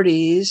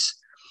 30s,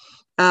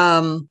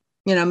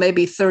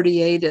 maybe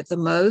 38 at the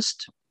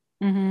most,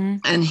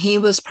 and he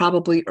was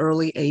probably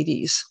early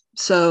 80s.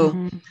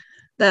 So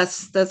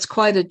that's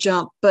quite a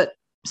jump. But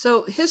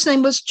so his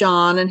name was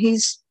John, and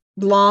he's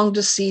long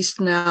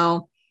deceased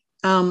now,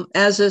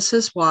 as is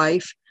his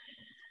wife.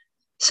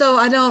 So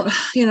I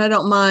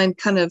don't mind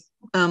kind of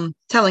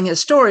telling his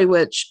story,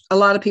 which a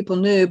lot of people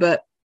knew,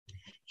 but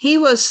he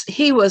was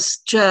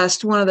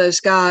just one of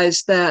those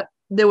guys that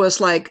there was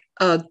like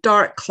a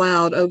dark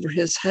cloud over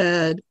his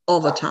head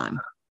all the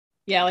time.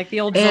 Yeah, like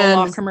the old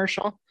Zoloft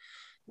commercial.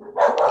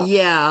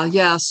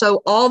 Yeah.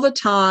 So all the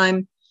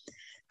time,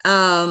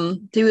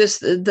 he was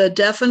the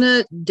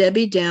definite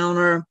Debbie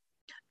Downer.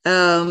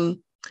 And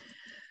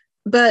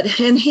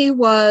he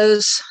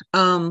was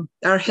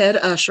our head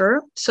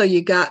usher. So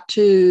you got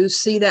to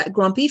see that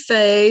grumpy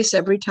face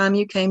every time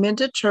you came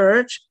into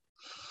church.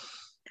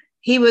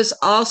 He was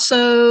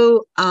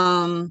also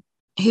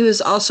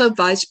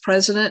vice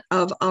president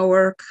of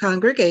our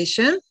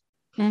congregation.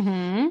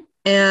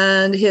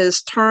 And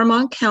his term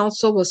on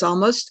council was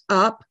almost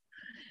up.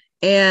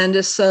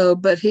 And so,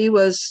 but he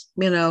was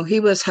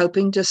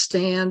hoping to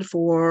stand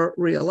for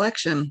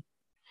re-election.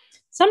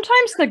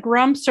 Sometimes the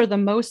grumps are the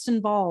most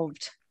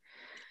involved,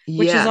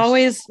 which is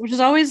always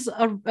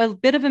a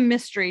bit of a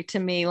mystery to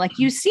me. Like,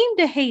 you seem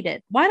to hate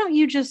it. Why don't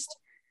you just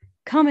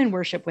come and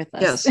worship with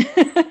us? Yes.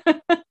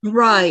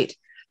 Right.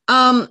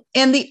 And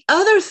the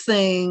other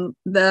thing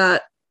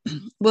that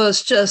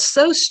was just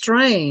so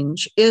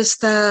strange is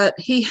that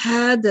he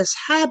had this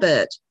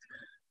habit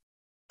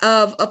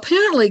of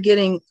apparently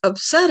getting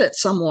upset at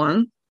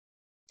someone,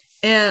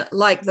 and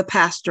like the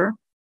pastor.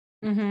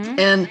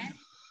 And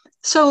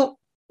so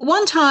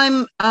one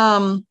time,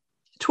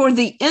 toward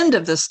the end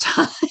of this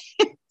time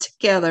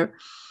together,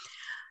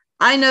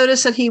 I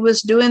noticed that he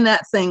was doing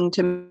that thing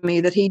to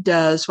me that he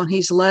does when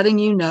he's letting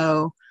you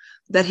know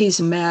that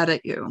he's mad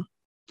at you,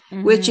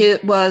 which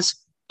it was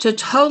to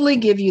totally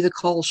give you the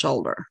cold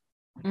shoulder.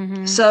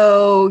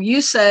 So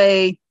you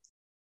say,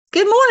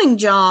 "Good morning,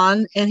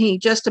 John," and he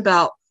just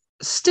about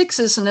sticks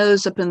his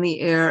nose up in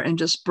the air and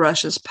just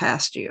brushes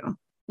past you.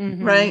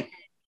 Right.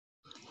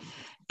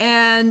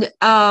 And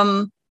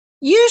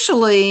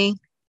usually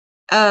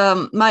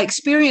my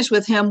experience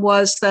with him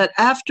was that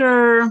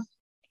after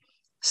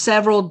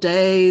several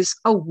days,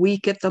 a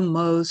week at the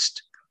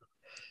most,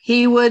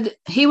 he would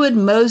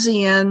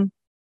mosey in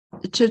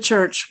to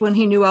church when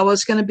he knew I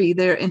was going to be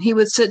there, and he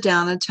would sit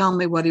down and tell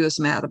me what he was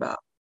mad about.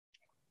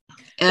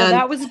 And so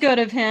that was good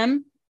of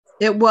him.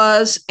 It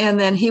was. And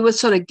then he would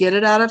sort of get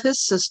it out of his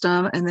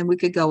system, and then we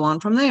could go on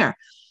from there.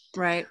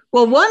 Right.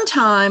 Well, one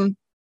time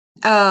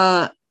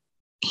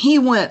he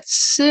went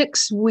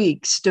 6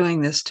 weeks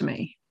doing this to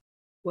me.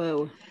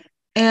 Whoa.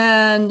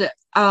 And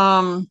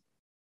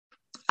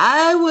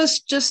I was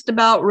just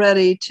about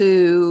ready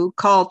to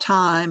call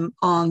time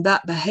on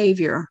that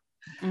behavior.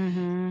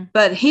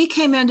 But he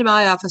came into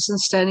my office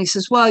instead, and he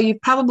says, "Well, you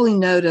probably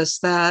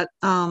noticed that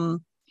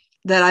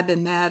that I've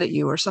been mad at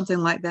you," or something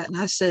like that. And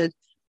I said,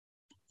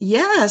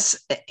 "Yes.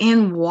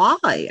 And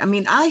why?" I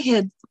mean, I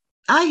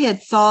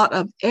had thought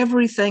of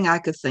everything I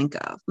could think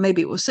of.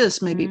 Maybe it was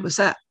this, maybe it was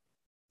that.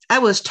 I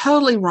was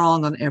totally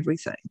wrong on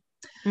everything.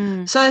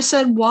 So I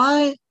said,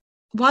 why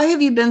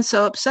have you been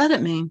so upset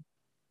at me?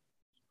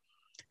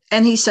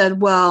 And he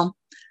said, "Well,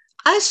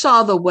 I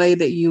saw the way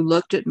that you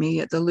looked at me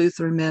at the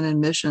Lutheran Men in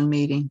Mission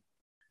meeting."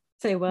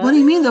 Say what? What do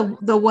you mean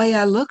the way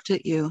I looked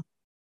at you?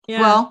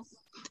 Yeah. Well,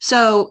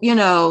 so,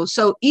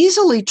 so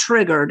easily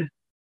triggered.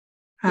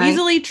 Right?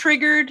 Easily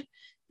triggered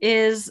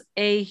is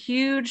a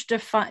huge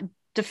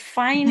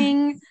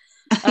defining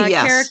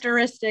yes.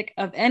 characteristic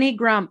of any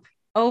grump.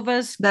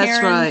 Oves, That's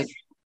Karens,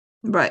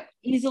 right.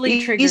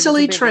 Easily triggered.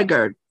 Easily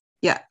triggered.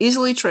 Yeah,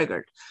 easily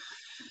triggered.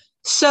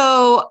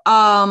 So,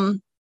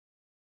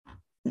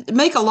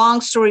 make a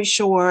long story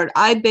short,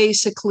 I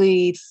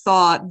basically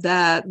thought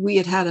that we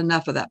had had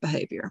enough of that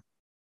behavior.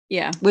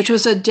 Yeah. Which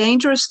was a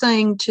dangerous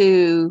thing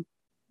to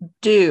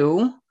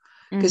do,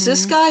 because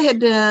this guy had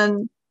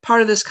been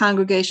part of this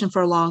congregation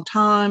for a long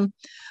time.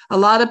 A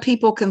lot of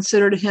people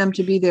considered him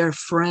to be their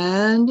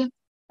friend.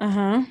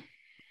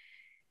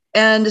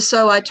 And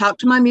so I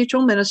talked to my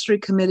mutual ministry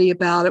committee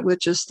about it,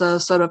 which is the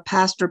sort of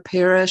pastor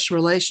parish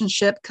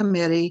relationship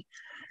committee.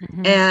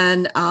 Mm-hmm.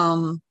 And,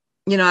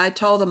 I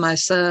told them, I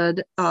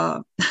said,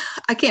 I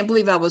can't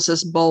believe I was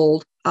this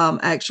bold,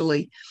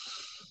 actually.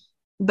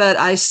 But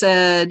I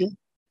said,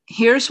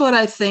 here's what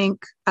I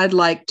think I'd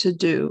like to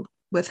do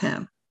with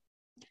him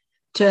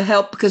to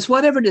help, because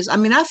whatever it is,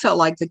 I felt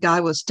like the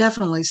guy was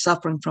definitely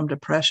suffering from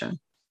depression.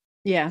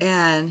 Yeah.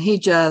 And he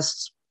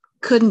just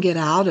couldn't get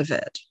out of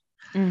it.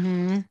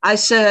 Mm-hmm. I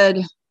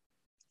said,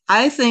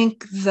 I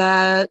think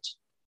that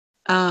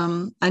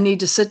I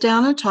need to sit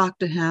down and talk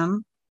to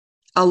him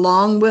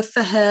along with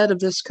the head of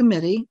this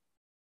committee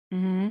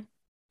mm-hmm.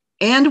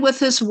 and with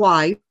his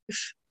wife,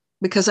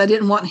 because I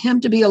didn't want him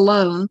to be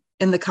alone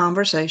in the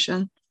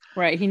conversation.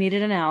 Right. He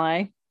needed an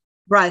ally.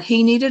 Right.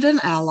 He needed an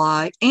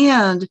ally.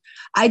 And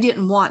I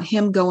didn't want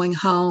him going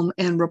home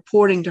and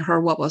reporting to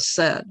her what was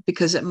said,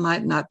 because it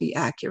might not be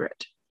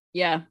accurate.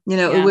 Yeah.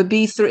 It would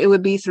be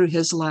through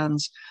his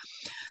lens.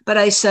 But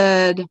I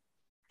said,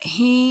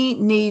 he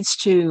needs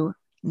to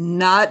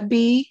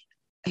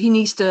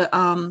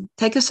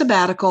take a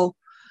sabbatical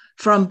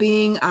from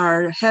being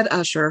our head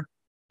usher,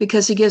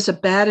 because he gives a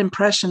bad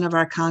impression of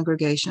our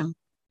congregation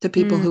to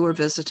people who are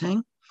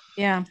visiting.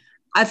 Yeah.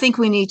 I think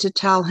we need to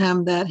tell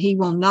him that he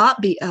will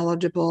not be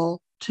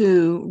eligible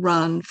to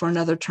run for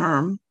another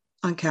term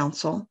on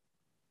council,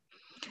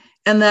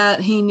 and that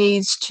he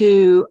needs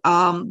to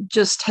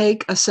just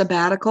take a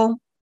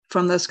sabbatical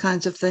from those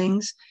kinds of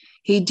things.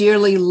 He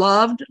dearly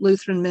loved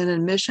Lutheran Men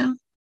in Mission.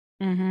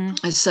 Mm-hmm.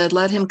 I said,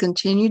 let him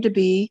continue to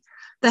be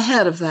the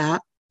head of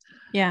that.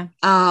 Yeah.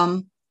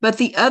 But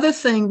the other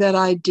thing that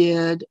I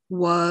did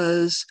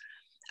was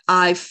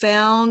I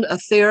found a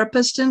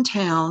therapist in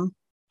town.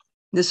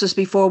 This was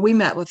before we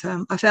met with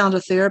him. I found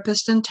a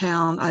therapist in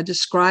town. I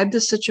described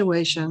the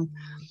situation.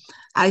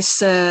 I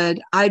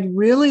said, I'd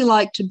really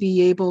like to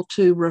be able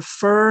to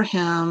refer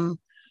him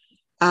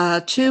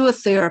to a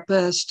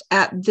therapist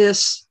at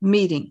this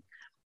meeting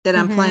that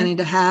I'm planning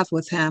to have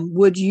with him.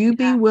 Would you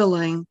be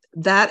willing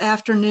that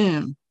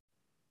afternoon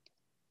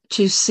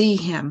to see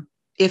him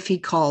if he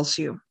calls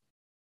you?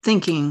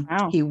 Thinking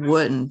he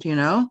wouldn't,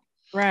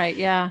 Right.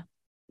 Yeah.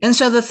 And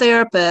so the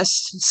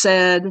therapist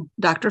said,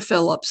 Dr.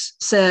 Phillips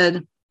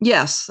said,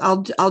 yes,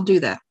 I'll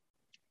do that.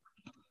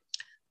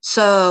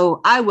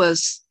 So I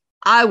was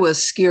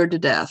scared to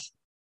death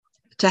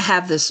to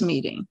have this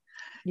meeting,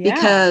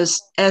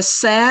 because as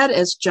sad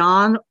as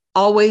John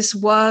always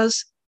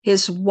was,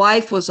 his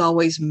wife was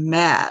always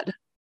mad.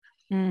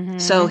 Mm-hmm.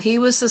 So he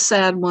was the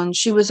sad one.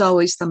 She was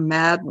always the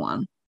mad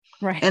one.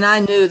 Right. And I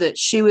knew that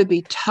she would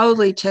be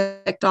totally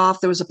ticked off.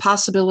 There was a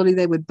possibility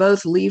they would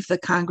both leave the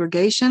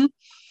congregation.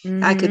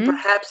 Mm-hmm. I could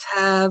perhaps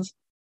have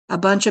a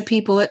bunch of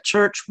people at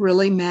church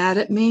really mad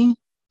at me.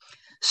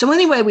 So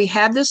anyway, we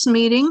had this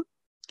meeting,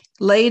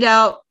 laid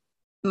out,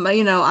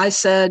 I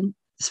said,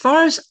 as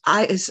far as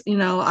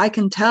I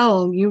can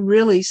tell, you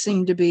really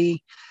seem to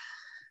be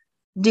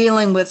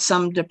dealing with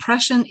some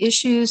depression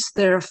issues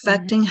that are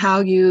affecting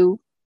how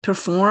you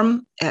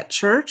perform at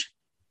church.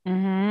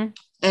 Mm-hmm.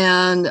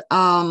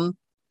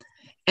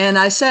 And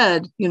I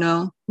said,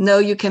 no,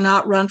 you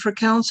cannot run for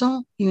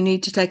council. You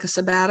need to take a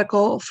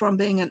sabbatical from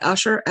being an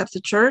usher at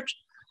the church.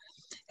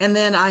 And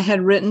then I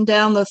had written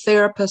down the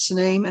therapist's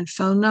name and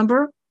phone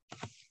number.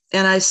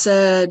 And I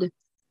said,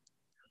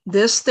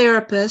 this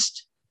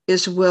therapist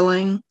is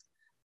willing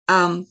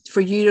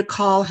for you to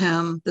call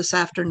him this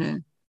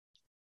afternoon,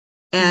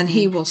 and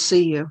he will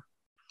see you.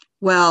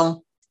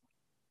 Well,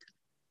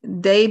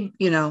 they,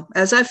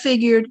 as I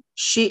figured,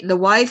 the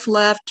wife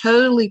left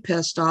totally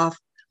pissed off.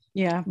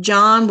 Yeah.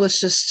 John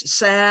was just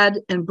sad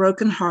and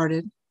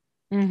brokenhearted.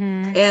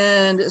 Mm-hmm.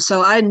 And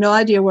so I had no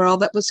idea where all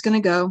that was going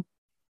to go.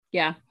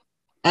 Yeah.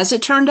 As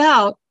it turned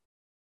out,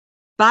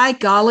 by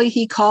golly,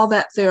 he called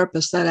that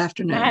therapist that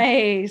afternoon.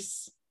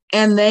 Nice.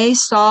 And they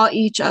saw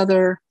each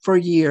other for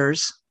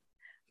years.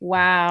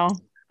 Wow.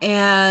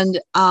 And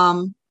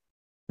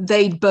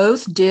they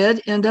both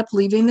did end up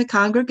leaving the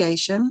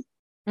congregation.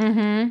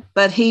 Mm-hmm.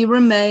 But he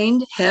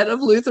remained head of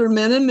Lutheran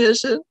Men in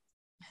Mission.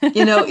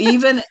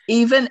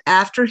 Even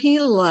after he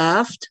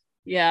left.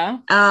 Yeah.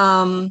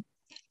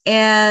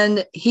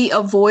 And he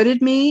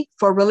avoided me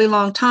for a really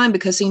long time,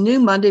 because he knew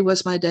Monday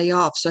was my day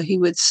off. So he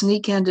would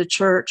sneak into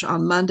church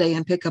on Monday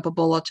and pick up a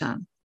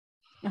bulletin.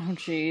 Oh,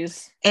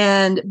 geez.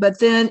 But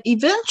then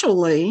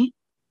eventually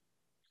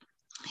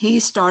he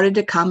started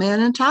to come in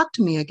and talk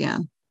to me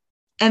again.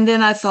 And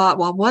then I thought,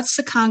 well, what's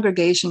the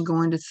congregation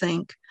going to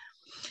think?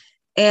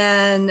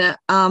 And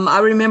I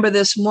remember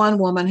this one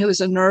woman who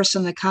was a nurse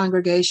in the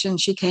congregation.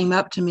 She came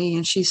up to me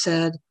and she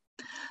said,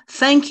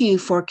 thank you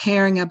for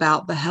caring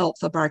about the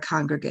health of our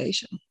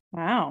congregation.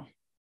 Wow.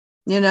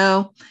 And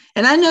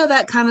I know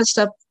that kind of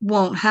stuff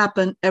won't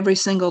happen every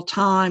single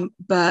time,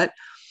 but,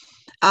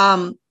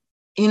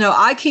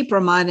 I keep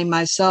reminding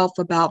myself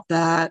about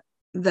that,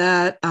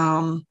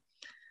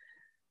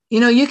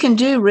 you can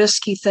do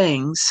risky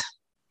things.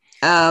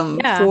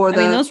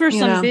 Those were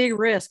some big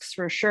risks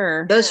for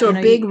sure. Those were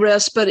big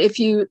risks. But if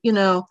you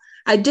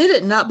I did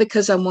it not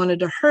because I wanted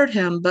to hurt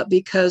him, but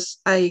because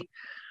I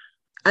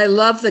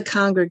loved the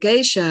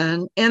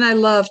congregation and I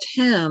loved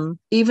him,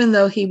 even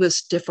though he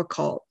was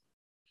difficult.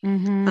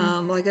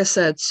 Mm-hmm. Like I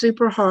said,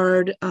 super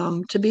hard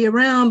to be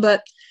around.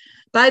 But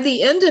by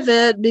the end of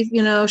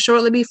it,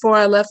 shortly before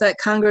I left that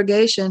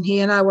congregation, he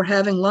and I were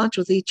having lunch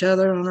with each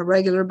other on a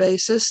regular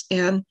basis,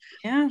 and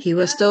he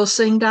was still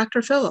seeing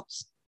Dr.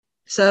 Phillips.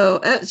 So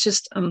it's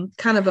just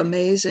kind of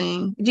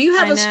amazing. Do you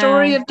have a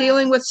story of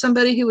dealing with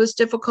somebody who was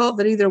difficult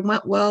that either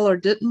went well or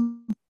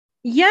didn't?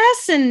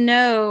 Yes and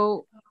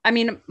no. I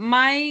mean,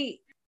 my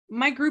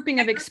grouping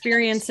of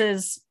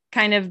experiences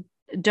kind of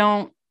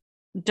don't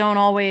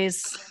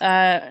always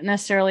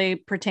necessarily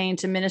pertain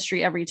to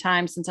ministry every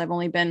time, since I've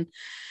only been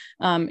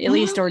at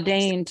least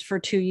ordained for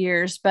 2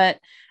 years. But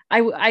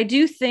I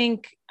do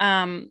think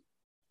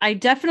I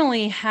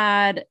definitely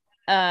had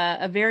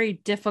a very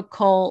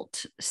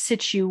difficult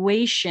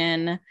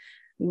situation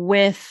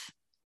with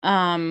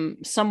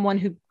someone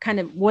who kind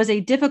of was a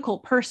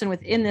difficult person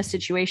within this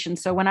situation.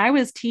 So when I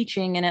was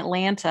teaching in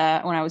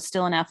Atlanta, when I was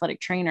still an athletic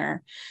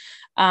trainer,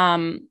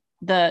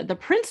 the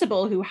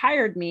principal who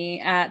hired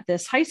me at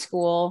this high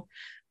school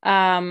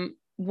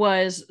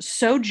was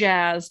so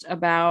jazzed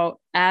about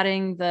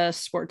adding the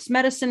sports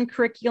medicine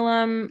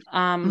curriculum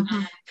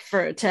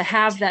to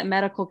have that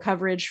medical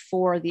coverage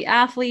for the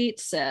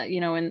athletes,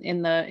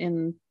 in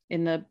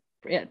the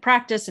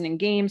practice and in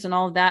games and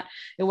all of that.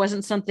 It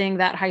wasn't something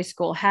that high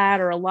school had,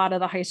 or a lot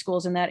of the high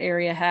schools in that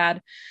area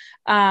had.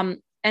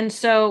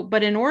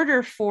 But in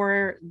order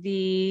for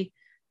the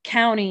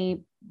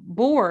county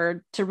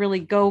board to really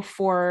go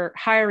for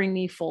hiring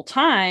me full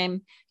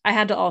time, I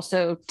had to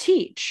also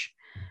teach.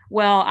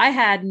 Well, I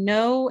had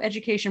no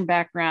education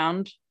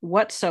background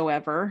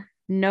whatsoever,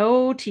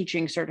 no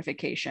teaching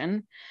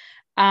certification.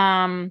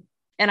 And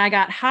I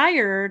got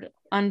hired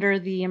under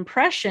the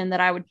impression that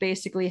I would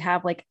basically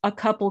have like a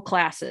couple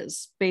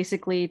classes,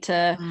 basically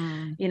to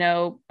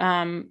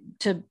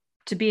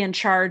be in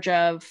charge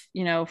of,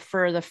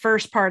 for the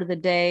first part of the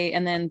day.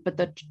 And then, but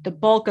the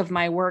bulk of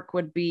my work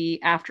would be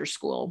after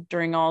school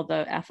during all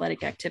the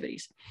athletic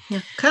activities.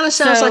 Yeah. Kind of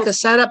sounds like a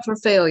setup for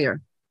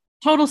failure.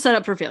 Total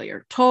setup for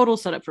failure,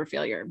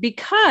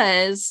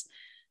 because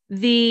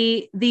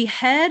the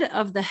head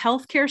of the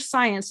healthcare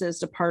sciences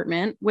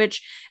department,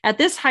 which at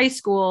this high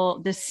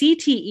school, the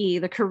CTE,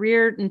 the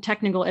career and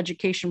technical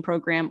education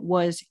program,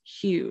 was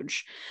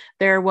huge.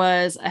 There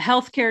was a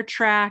healthcare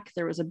track,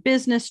 there was a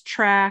business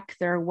track,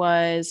 there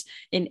was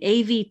an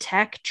AV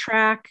tech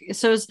track.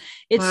 So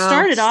it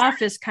started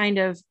off as kind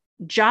of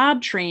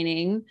job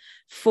training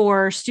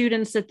for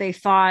students that they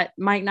thought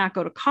might not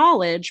go to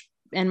college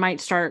and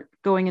might start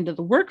going into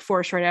the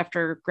workforce right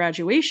after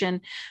graduation.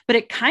 But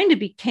it kind of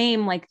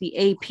became like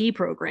the AP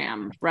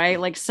program, right?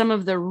 Like some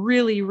of the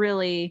really,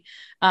 really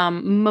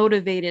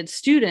motivated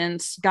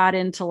students got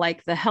into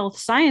like the health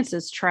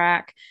sciences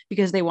track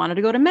because they wanted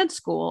to go to med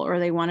school, or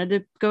they wanted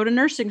to go to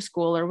nursing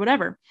school or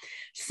whatever.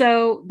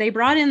 So they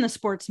brought in the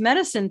sports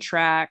medicine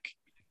track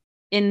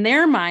in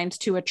their minds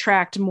to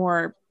attract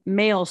more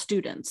male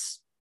students,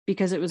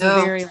 because it was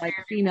a very like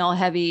female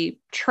heavy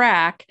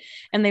track,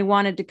 and they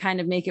wanted to kind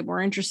of make it more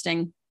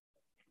interesting.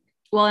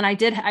 Well, and I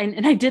did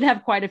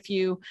have quite a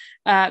few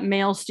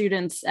male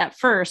students at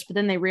first, but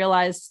then they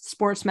realized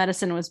sports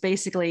medicine was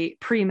basically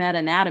pre-med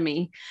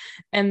anatomy,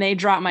 and they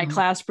dropped my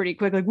class pretty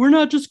quick. Like, we're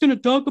not just going to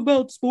talk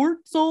about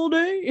sports all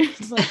day.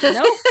 It's like,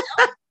 nope.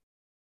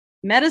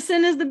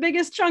 Medicine is the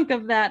biggest chunk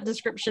of that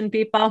description,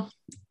 people.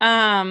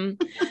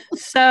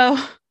 So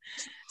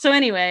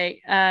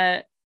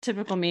anyway,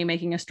 typical me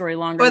making a story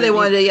longer. Or they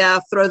wanted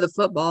to throw the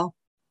football.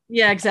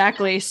 Yeah,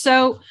 exactly.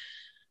 So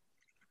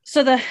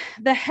the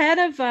head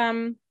of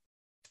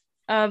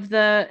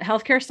the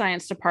healthcare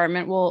science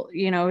department, well,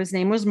 his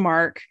name was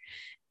Mark,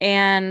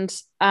 and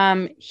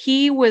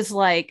he was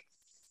like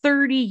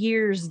 30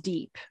 years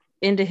deep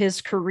into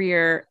his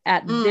career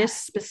at this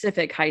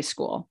specific high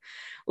school.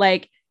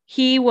 Like,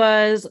 he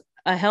was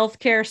a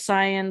healthcare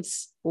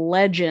science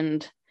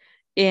legend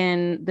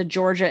in the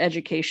Georgia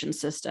education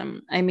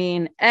system. I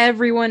mean,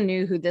 everyone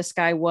knew who this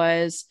guy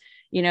was.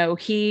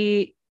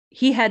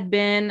 He had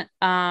been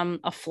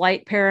a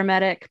flight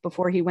paramedic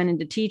before he went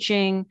into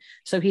teaching.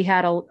 So he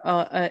had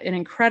an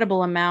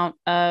incredible amount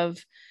of,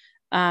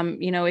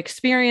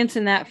 experience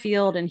in that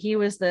field. And he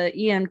was the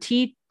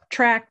EMT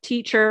track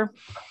teacher.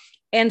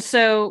 And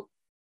so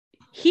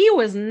he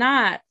was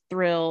not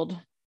thrilled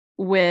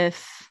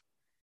with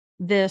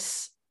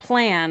this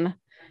plan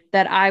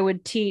that I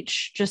would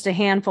teach just a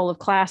handful of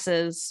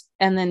classes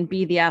and then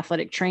be the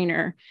athletic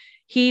trainer.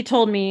 He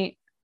told me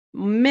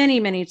many,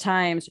 many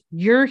times,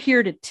 you're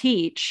here to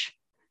teach.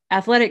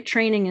 Athletic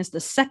training is the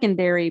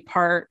secondary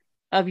part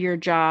of your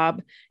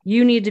job.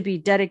 You need to be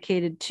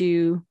dedicated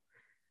to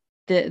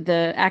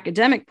the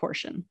academic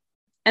portion.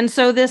 And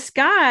so this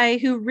guy,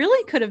 who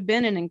really could have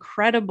been an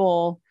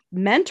incredible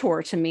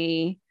mentor to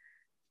me,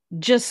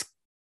 just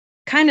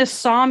kind of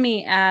saw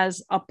me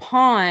as a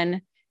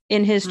pawn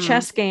in his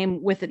chess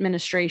game with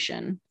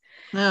administration.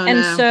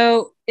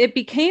 So it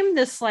became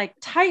this like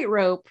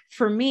tightrope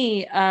for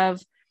me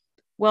of,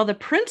 Well, the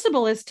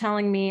principal is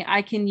telling me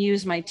I can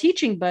use my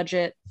teaching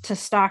budget to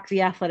stock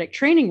the athletic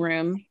training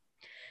room.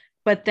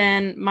 But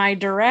then my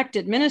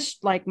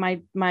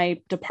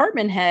my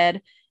department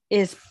head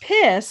is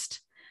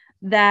pissed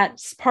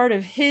that's part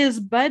of his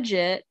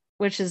budget,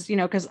 which is,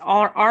 because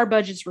our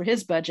budgets were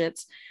his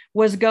budgets,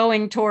 was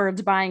going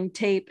towards buying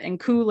tape and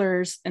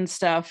coolers and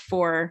stuff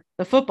for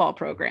the football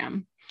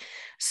program.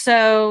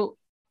 So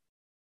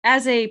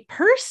as a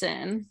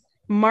person,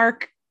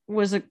 Mark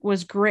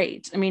was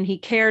great. I mean, he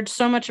cared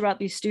so much about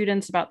these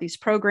students, about these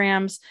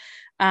programs.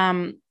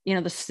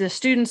 The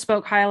students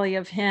spoke highly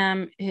of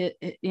him.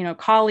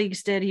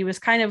 Colleagues did. He was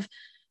kind of,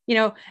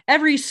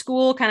 every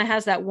school kind of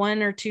has that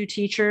one or two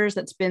teachers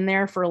that's been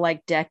there for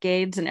like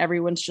decades, and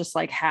everyone's just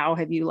like, how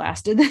have you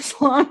lasted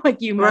this long?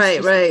 Like, you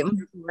must right.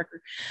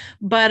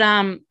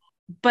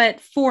 But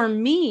for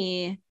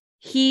me,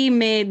 he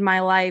made my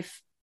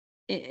life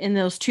in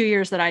those 2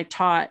 years that I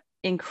taught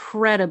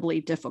incredibly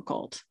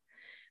difficult,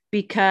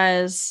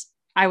 because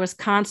I was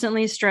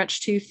constantly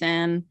stretched too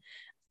thin.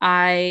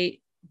 I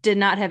did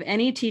not have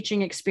any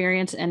teaching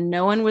experience and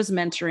no one was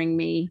mentoring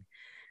me.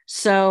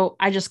 So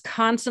I just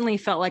constantly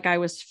felt like I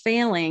was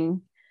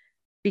failing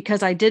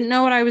because I didn't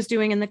know what I was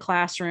doing in the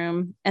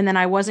classroom. And then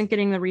I wasn't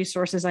getting the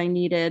resources I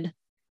needed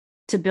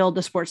to build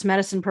the sports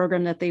medicine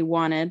program that they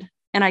wanted.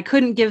 And I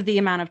couldn't give the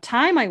amount of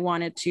time I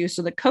wanted to.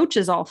 So the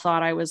coaches all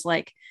thought I was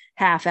like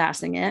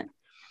half-assing it.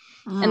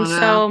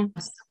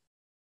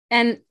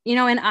 And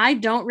I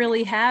don't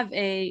really have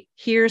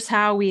here's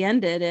how we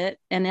ended it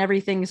and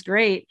everything's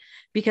great,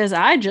 because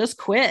I just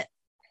quit.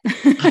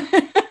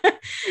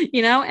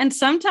 And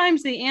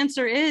sometimes the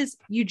answer is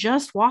you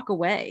just walk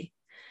away.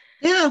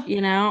 Yeah.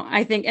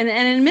 I think, and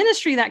in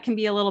ministry that can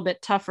be a little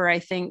bit tougher, I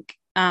think.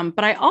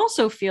 But I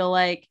also feel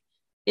like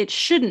it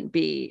shouldn't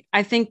be.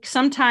 I think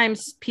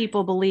sometimes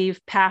people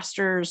believe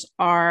pastors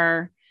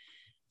are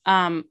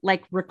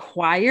like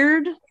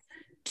required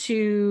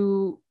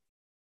to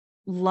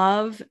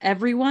love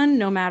everyone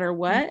no matter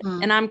what.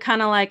 Mm-hmm. And I'm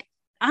kind of like,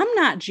 I'm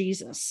not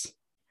Jesus.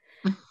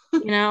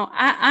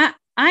 I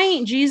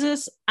ain't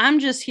Jesus. I'm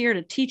just here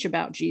to teach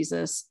about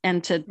Jesus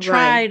and to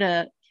try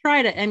to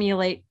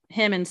emulate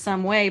him in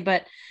some way.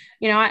 But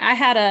I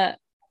had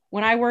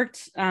when I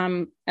worked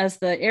as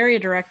the area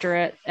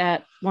director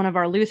at one of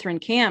our Lutheran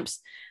camps,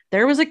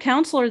 there was a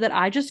counselor that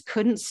I just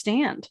couldn't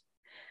stand.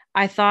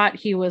 I thought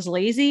he was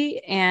lazy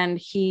and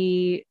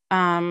he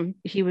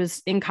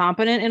was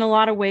incompetent in a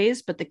lot of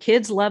ways, but the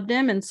kids loved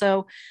him. And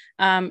so,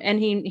 and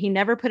he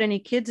never put any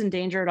kids in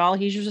danger at all.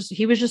 He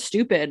was just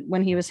stupid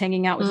when he was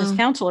hanging out with his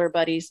counselor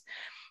buddies.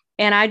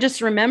 And I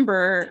just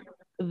remember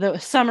the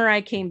summer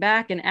I came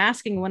back and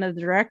asking one of the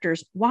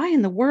directors, why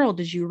in the world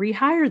did you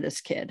rehire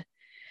this kid?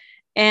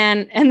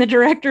 And the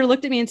director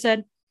looked at me and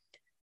said,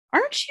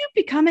 aren't you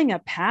becoming a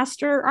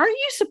pastor? Aren't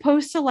you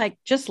supposed to like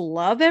just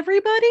love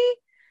everybody?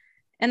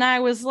 And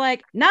I was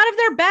like, not if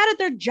they're bad at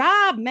their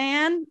job,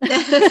 man.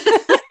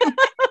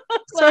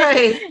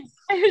 Sorry.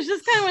 It was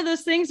just kind of one of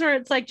those things where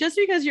it's like, just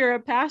because you're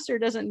a pastor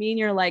doesn't mean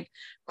you're like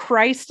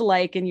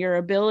Christ-like in your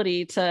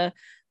ability to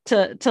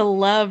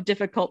love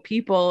difficult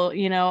people,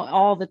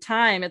 all the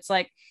time. It's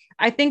like,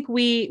 I think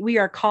we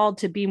are called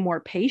to be more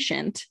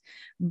patient,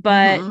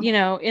 but,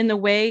 in the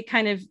way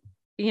kind of,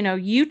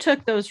 you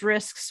took those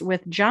risks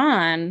with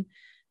John,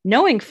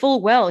 knowing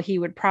full well he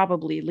would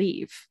probably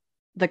leave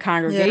the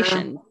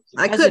congregation. Yeah.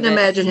 I couldn't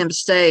imagine him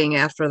staying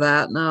after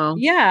that. No.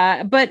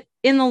 Yeah. But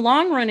in the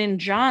long run, in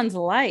John's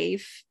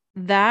life,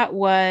 that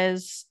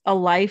was a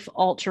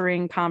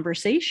life-altering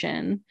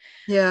conversation.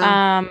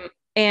 Yeah.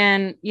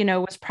 And,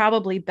 was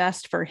probably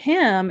best for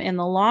him in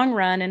the long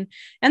run. And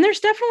there's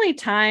definitely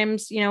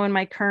times, in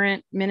my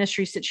current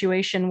ministry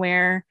situation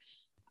where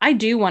I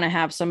do want to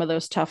have some of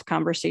those tough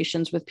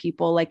conversations with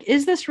people. Like,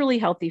 is this really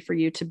healthy for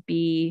you to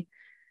be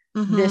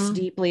this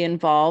deeply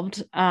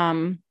involved?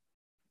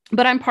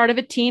 But I'm part of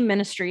a team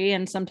ministry,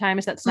 and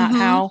sometimes that's not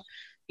how,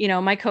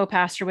 my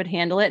co-pastor would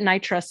handle it. And I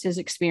trust his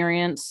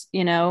experience.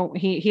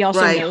 He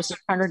also knows the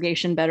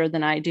congregation better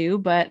than I do.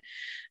 But,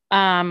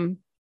 and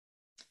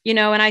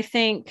I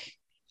think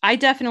I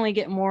definitely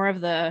get more of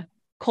the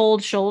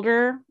cold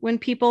shoulder when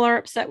people are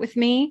upset with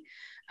me.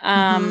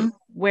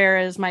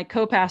 Whereas my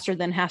co-pastor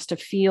then has to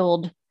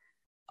field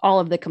all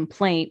of the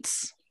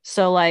complaints.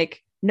 So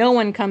like, no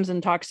one comes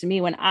and talks to me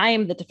when I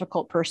am the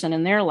difficult person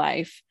in their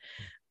life.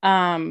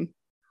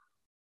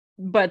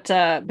 But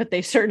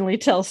they certainly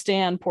tell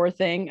Stan, poor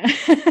thing.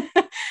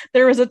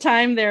 There was a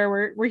time there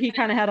where he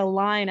kind of had a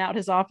line out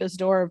his office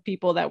door of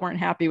people that weren't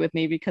happy with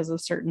me because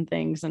of certain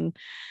things. And,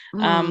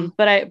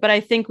 but I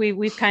think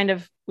we've kind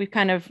of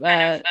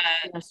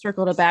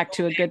circled it back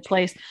to a good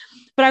place.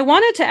 But I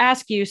wanted to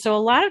ask you, so a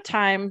lot of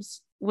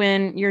times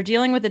when you're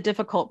dealing with a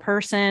difficult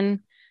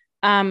person,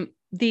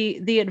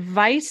 the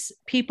advice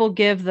people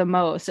give the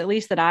most, at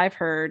least that I've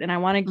heard, and I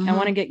want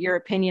to get your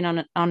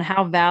opinion on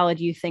how valid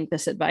you think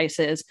this advice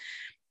is.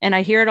 And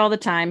I hear it all the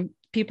time.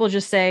 People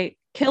just say,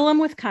 kill them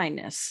with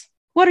kindness.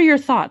 What are your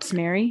thoughts,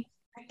 Mary?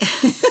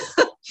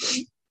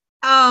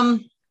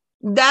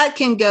 That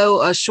can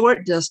go a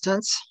short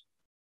distance.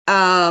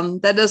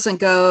 that's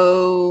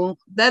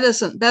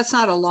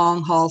not a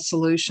long haul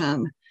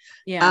solution.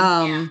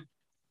 Yeah.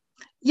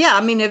 Yeah,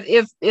 I mean,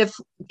 if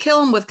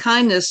kill them with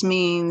kindness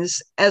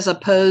means as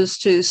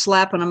opposed to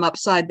slapping them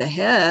upside the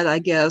head, I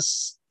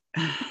guess,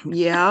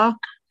 yeah.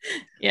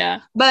 Yeah.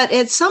 But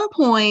at some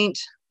point,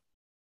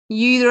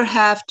 you either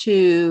have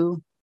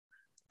to,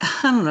 I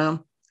don't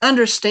know,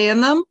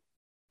 understand them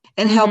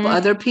and help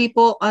other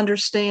people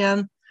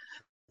understand,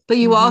 but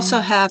you also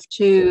have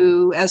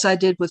to, as I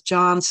did with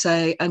John,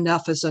 say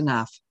enough is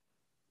enough.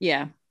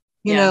 Yeah.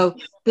 You know,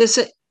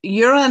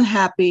 you're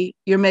unhappy,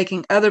 you're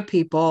making other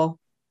people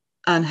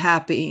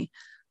unhappy.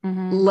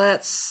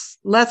 Let's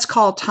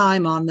call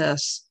time on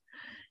this.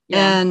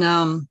 Yeah. And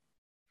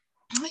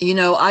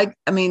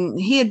I mean,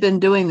 he had been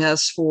doing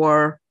this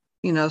for,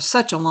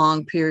 such a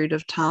long period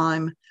of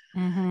time.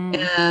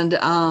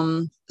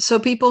 And so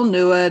people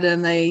knew it,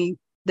 and they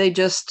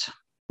just,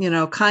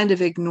 kind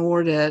of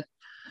ignored it.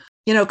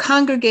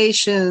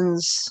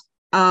 Congregations,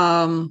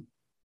 I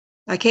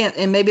can't,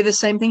 and maybe the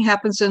same thing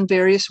happens in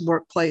various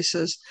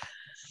workplaces,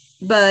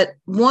 but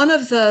one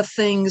of the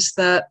things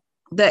that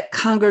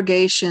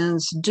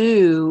congregations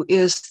do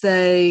is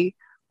they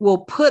will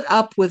put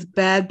up with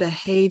bad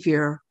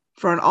behavior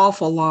for an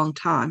awful long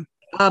time,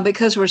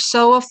 because we're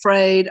so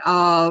afraid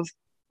of,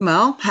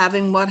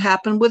 having what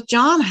happened with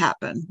John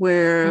happen,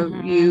 where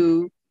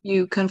you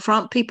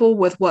confront people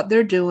with what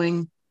they're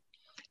doing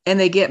and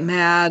they get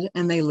mad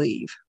and they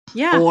leave.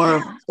 Yeah.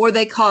 Or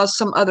they cause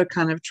some other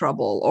kind of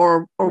trouble,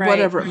 or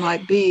whatever it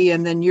might be.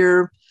 And then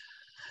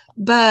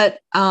but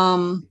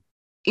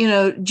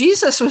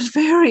Jesus was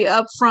very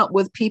upfront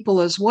with people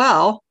as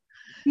well.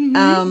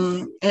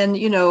 And,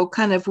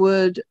 kind of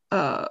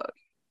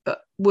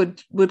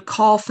would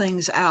call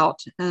things out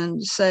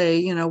and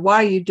say, why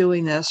are you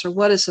doing this? Or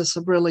what is this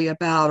really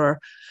about? Or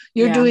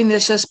you're doing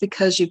this just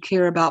because you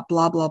care about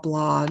blah, blah,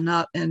 blah,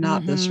 not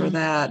this or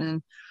that.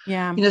 And,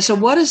 so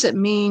what does it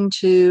mean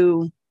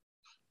to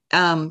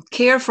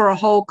care for a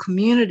whole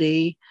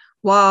community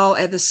while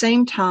at the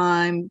same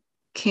time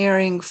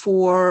caring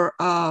for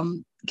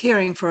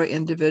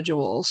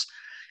individuals?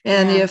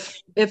 And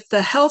if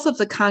the health of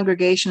the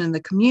congregation and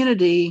the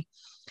community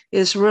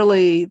is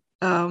really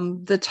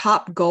the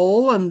top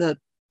goal and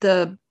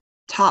the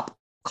top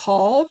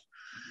call,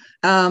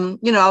 I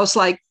was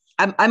like,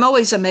 I'm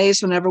always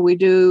amazed whenever we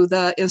do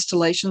the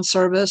installation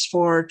service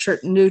for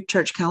new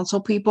church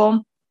council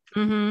people,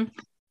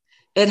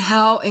 at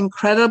how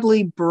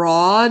incredibly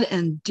broad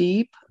and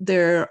deep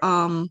their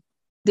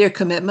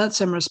commitments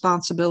and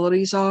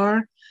responsibilities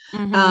are.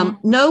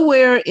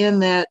 Nowhere in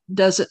that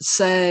does it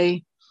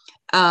say,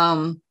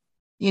 part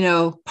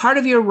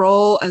of your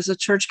role as a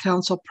church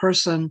council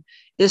person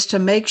is to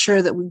make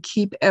sure that we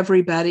keep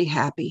everybody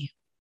happy.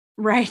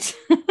 Right.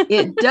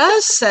 It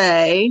does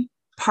say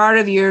part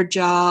of your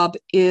job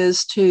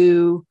is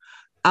to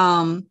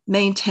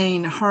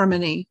maintain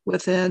harmony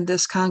within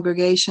this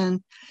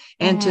congregation,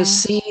 and to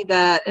see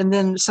that, and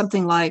then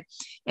something like,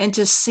 and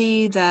to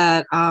see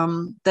that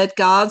that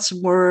God's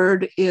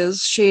word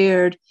is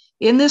shared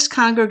in this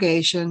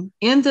congregation,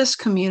 in this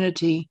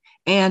community,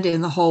 and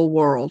in the whole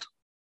world.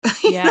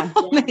 Yeah.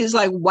 It's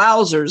like,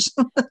 wowzers.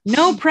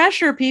 No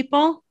pressure,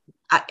 people.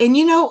 And,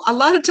 a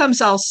lot of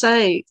times I'll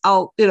say,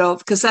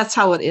 because that's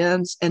how it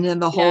ends, and in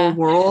the whole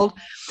world.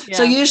 Yeah.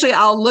 So usually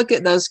I'll look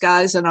at those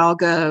guys and I'll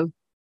go,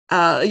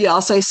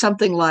 I'll say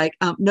something like,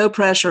 no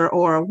pressure,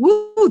 or,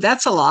 woo,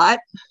 that's a lot.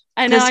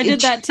 I know, I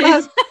did that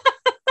too.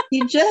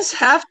 You just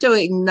have to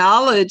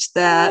acknowledge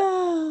that.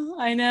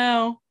 I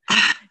know.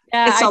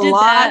 Yeah, it's a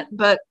lot,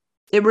 but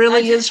it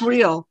really is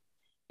real.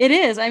 It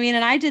is. I mean,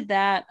 and I did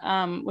that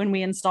when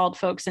we installed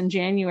folks in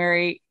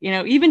January.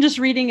 Even just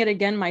reading it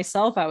again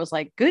myself, I was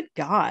like, good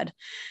God.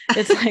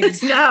 It's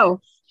like, no.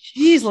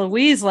 Geez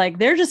Louise, like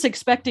they're just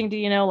expecting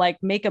to, like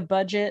make a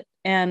budget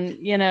and,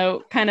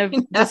 kind of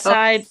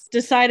decide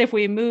if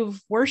we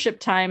move worship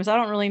times. I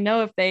don't really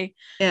know if they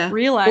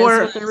realize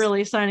what they're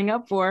really signing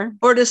up for.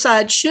 Or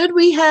decide, should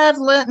we have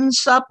Lenten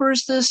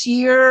suppers this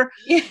year?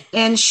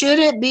 And should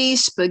it be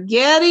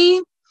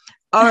spaghetti?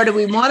 Or do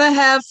we want to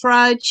have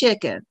fried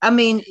chicken? I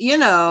mean,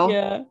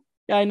 Yeah,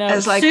 I know.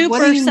 It's like, soup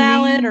or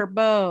salad or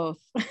both.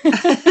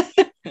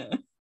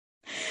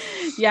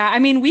 Yeah, I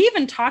mean, we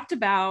even talked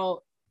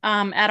about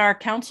at our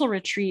council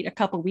retreat a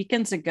couple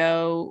weekends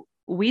ago,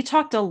 we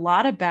talked a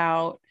lot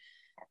about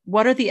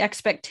what are the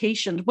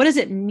expectations? What does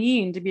it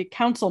mean to be a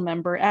council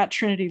member at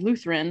Trinity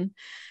Lutheran?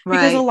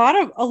 Because a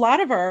lot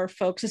of our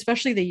folks,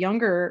 especially the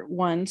younger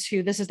ones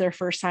who this is their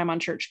first time on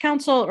church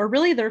council, or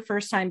really their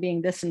first time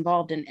being this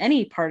involved in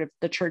any part of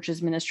the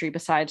church's ministry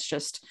besides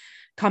just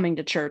coming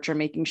to church or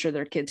making sure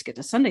their kids get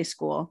to Sunday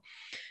school.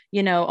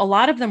 A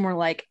lot of them were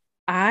like,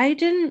 I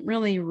didn't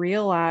really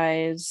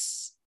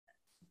realize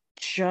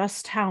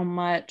just how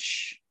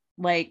much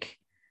like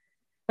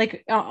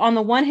on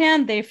the one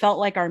hand, they felt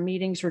like our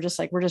meetings were just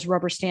like, we're just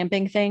rubber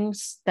stamping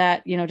things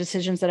that,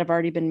 decisions that have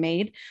already been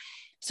made.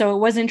 So it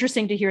was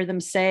interesting to hear them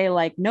say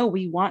like, no,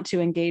 we want to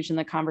engage in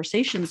the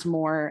conversations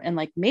more and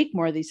like make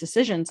more of these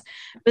decisions.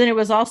 But then it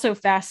was also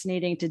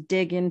fascinating to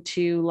dig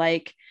into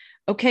like,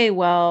 okay,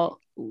 well,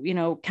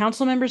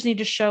 council members need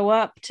to show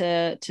up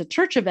to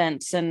church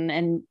events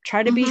and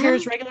try to be here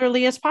as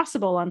regularly as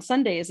possible on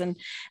Sundays. And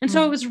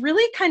so it was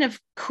really kind of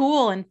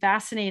cool and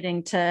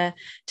fascinating to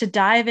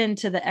dive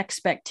into the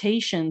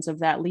expectations of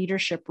that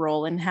leadership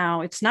role, and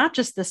how it's not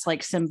just this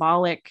like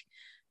symbolic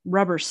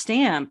rubber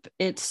stamp.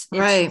 It's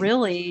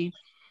really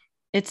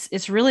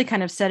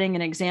kind of setting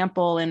an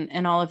example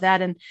and all of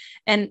that.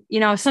 And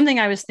something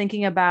I was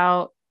thinking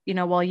about,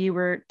 while you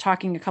were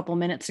talking a couple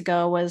minutes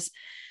ago was,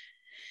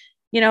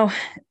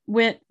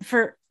 when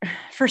for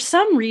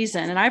some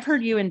reason, and I've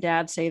heard you and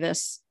Dad say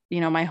this,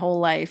 my whole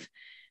life,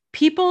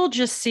 people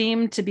just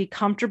seem to be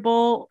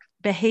comfortable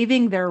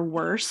behaving their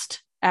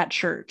worst at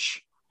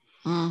church,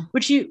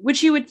 which you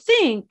would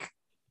think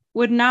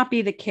would not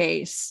be the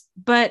case,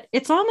 but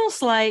it's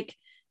almost like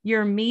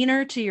you're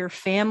meaner to your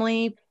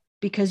family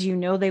because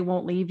they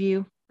won't leave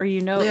you, or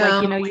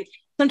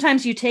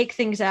sometimes you take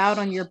things out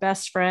on your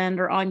best friend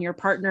or on your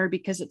partner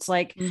because it's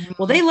like,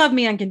 well, they love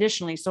me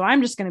unconditionally, so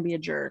I'm just going to be a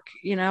jerk,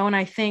 and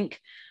I think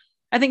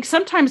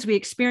sometimes we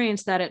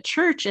experience that at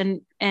church,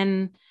 and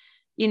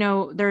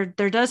there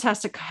does have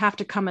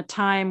to come a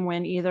time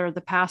when either the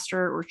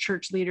pastor or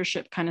church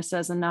leadership kind of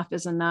says enough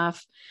is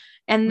enough.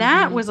 And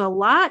that was a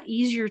lot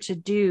easier to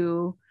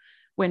do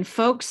when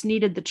folks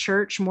needed the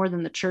church more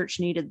than the church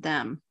needed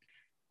them.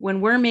 When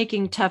we're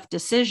making tough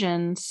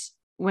decisions,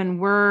 when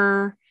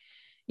we're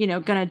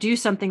going to do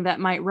something that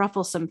might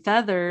ruffle some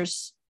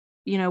feathers,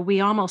 we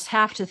almost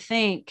have to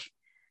think,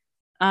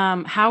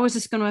 how is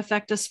this going to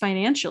affect us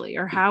financially?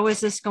 Or how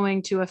is this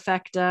going to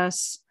affect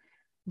us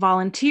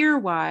volunteer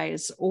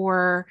wise?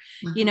 Or,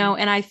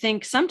 and I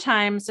think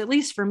sometimes, at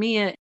least for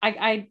me,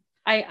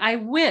 I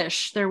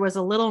wish there was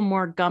a little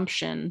more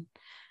gumption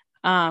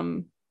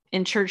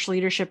in church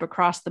leadership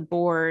across the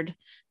board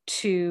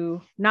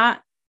to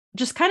not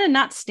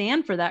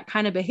stand for that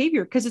kind of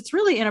behavior, because it's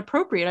really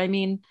inappropriate. I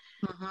mean,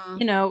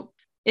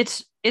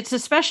 it's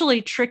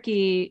especially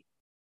tricky,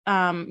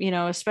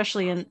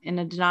 especially in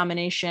a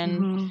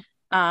denomination,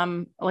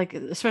 like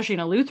especially in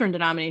a Lutheran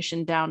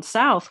denomination down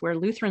south, where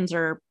Lutherans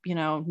are,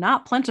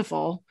 not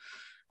plentiful.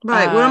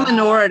 Right. We're a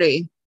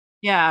minority.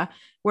 Yeah.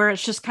 Where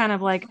it's just kind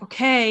of like,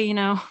 okay,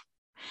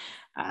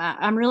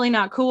 I'm really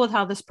not cool with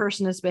how this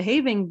person is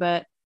behaving,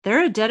 but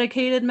they're a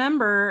dedicated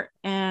member.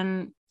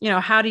 And,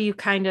 how do you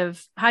kind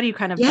of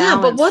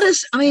balance? But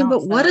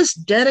what does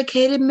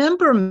dedicated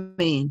member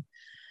mean?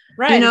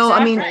 Right. Exactly.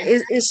 I mean,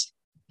 it's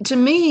to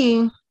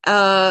me,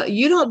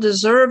 you don't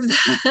deserve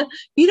that.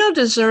 You don't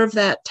deserve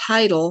that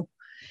title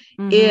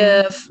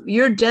if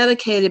you're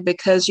dedicated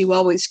because you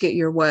always get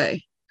your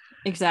way.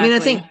 Exactly. I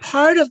mean, I think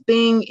part of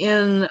being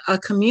in a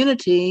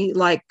community,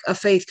 like a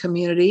faith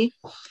community,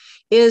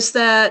 is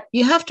that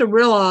you have to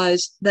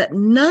realize that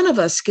none of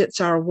us gets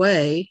our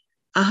way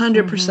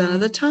 100%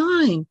 of the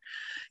time.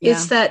 Yeah.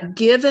 It's that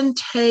give and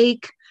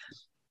take.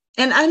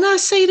 And I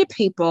say to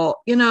people,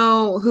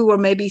 who are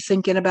maybe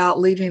thinking about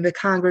leaving the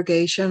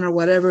congregation or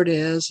whatever it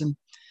is, and,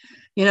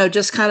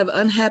 just kind of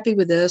unhappy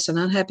with this and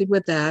unhappy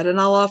with that. And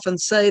I'll often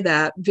say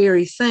that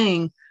very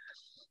thing,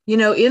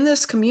 in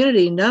this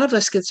community, none of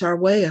us gets our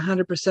way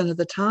 100% of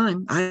the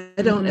time. I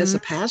don't, as a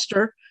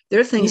pastor. There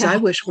are things I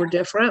wish were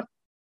different.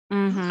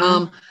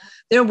 I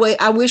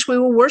wish we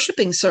were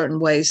worshiping certain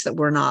ways that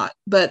we're not,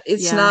 but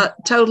it's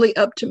not totally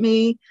up to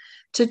me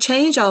to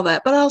change all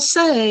that. But I'll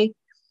say,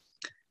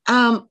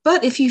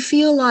 but if you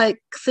feel like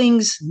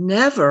things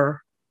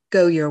never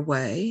go your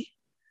way,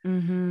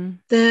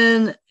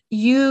 then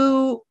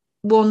you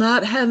will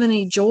not have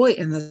any joy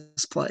in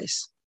this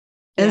place.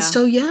 And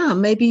so,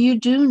 maybe you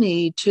do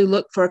need to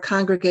look for a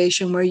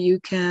congregation where you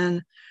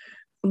can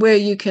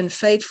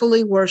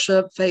faithfully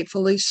worship,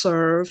 faithfully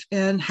serve,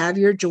 and have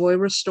your joy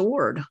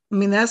restored. I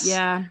mean, that's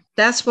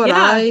what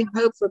I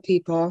hope for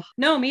people.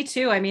 No, me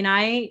too. I mean,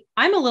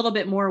 I'm a little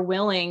bit more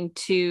willing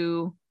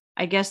to,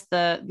 I guess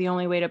the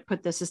only way to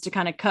put this is to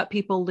kind of cut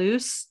people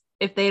loose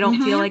if they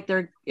don't feel like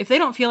they're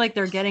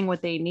getting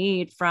what they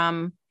need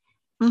from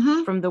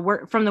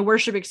the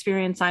worship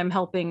experience I'm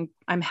helping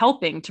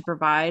to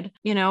provide.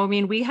 I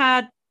mean, we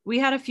had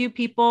a few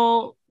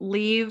people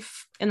leave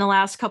in the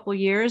last couple of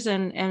years,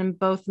 and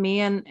both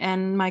me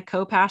and my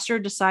co-pastor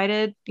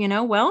decided,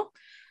 well,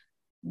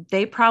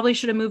 they probably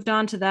should have moved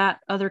on to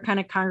that other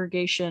kind of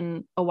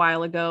congregation a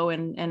while ago.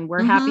 And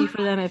we're happy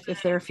for them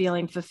if they're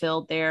feeling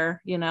fulfilled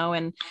there, and you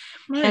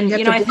have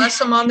to bless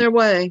them on their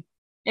way.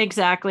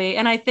 Exactly.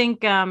 And I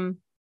think,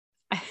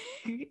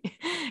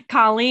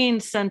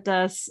 Colleen sent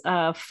us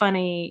a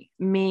funny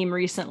meme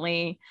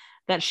recently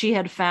that she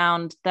had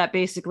found that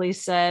basically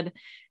said,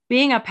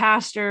 being a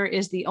pastor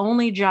is the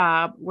only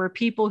job where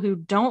people who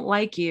don't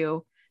like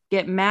you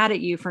get mad at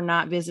you for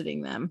not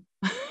visiting them.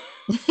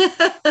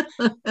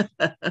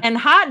 And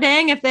hot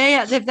dang if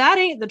that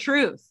ain't the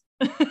truth.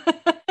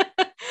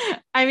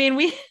 I mean,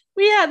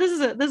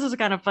 this is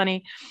kind of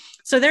funny.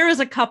 So there was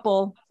a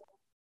couple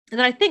that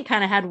I think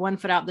kind of had one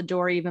foot out the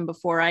door even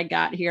before I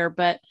got here,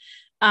 but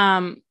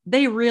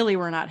they really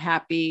were not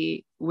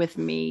happy with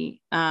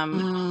me.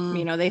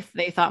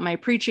 They thought my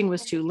preaching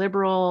was too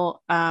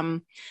liberal.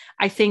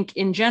 I think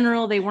in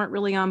general, they weren't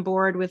really on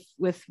board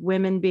with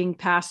women being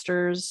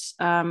pastors.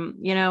 The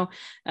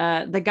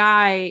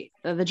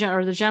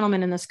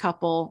gentleman in this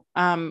couple,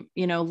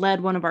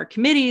 led one of our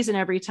committees, and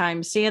every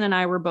time Stan and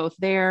I were both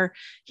there,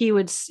 he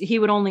would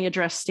only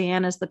address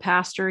Stan as the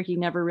pastor. He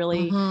never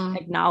really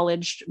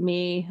acknowledged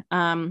me,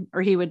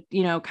 or he would,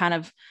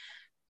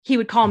 he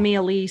would call me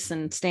Elise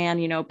and Stan,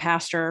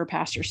 Pastor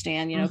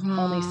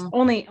Stan,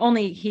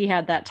 only he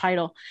had that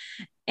title.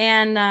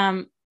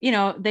 And,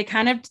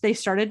 they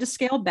started to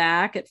scale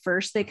back. At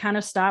first, they kind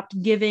of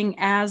stopped giving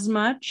as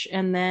much.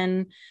 And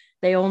then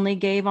they only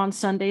gave on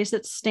Sundays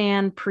that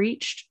Stan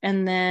preached.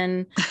 And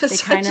then they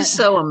kind of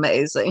so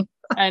amazing.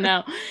 I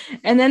know.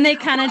 And then they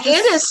kind of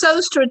it is so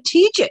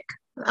strategic.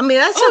 I mean,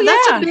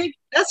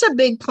 that's a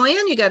big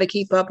plan you got to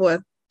keep up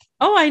with.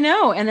 Oh, I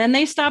know. And then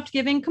they stopped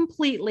giving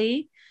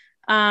completely.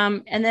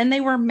 And then they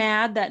were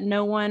mad that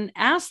no one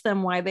asked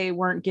them why they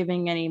weren't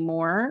giving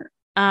anymore,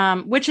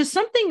 which is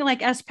something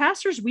like as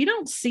pastors, we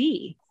don't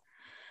see.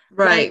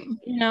 Right.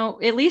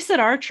 Like, at least at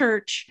our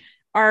church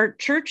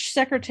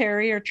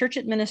secretary or church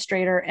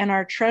administrator and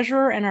our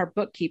treasurer and our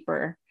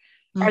bookkeeper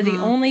are the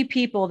only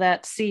people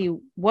that see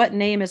what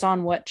name is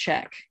on what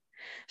check.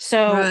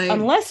 So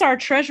unless our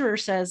treasurer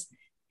says,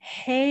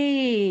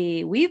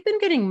 hey, we've been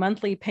getting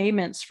monthly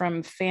payments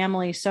from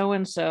family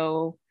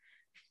so-and-so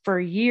for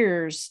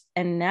years,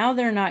 and now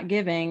they're not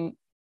giving,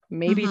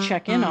 maybe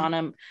check in on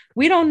them.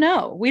 We don't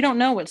know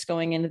what's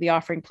going into the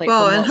offering plate.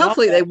 Well, and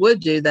hopefully they would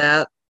do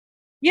that.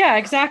 Yeah,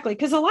 exactly.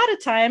 Because a lot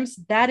of times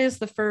that is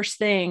the first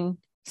thing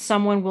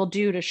someone will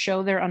do to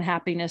show their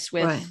unhappiness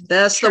with. Right.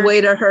 That's church. The way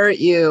to hurt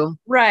you.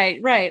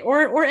 Right.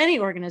 Or any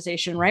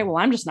organization, right? Well,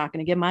 I'm just not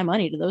going to give my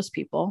money to those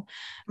people.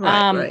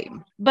 Right.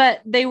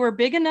 But they were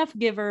big enough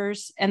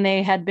givers, and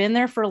they had been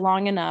there for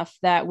long enough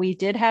that we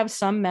did have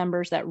some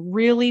members that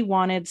really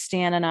wanted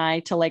Stan and I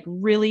to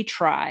really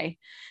try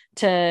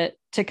to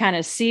kind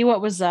of see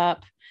what was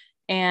up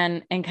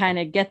and kind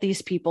of get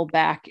these people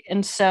back.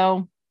 And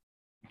so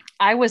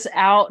I was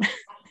out.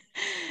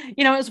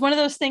 It was one of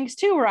those things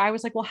too, where I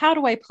was like, well, how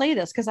do I play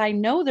this? Because I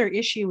know their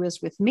issue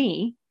is with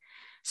me.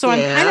 So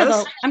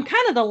I'm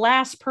kind of the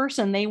last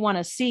person they want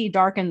to see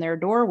darken their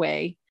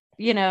doorway.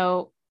 I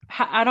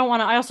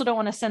also don't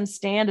want to send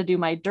Stan to do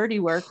my dirty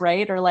work.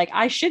 Right. Or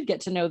I should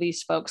get to know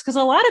these folks, because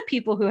a lot of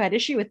people who had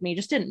issue with me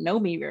just didn't know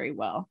me very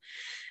well.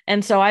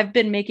 And so I've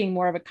been making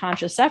more of a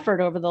conscious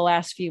effort over the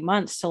last few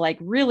months to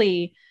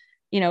really,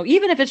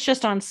 even if it's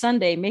just on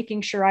Sunday,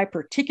 making sure I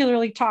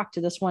particularly talk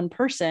to this one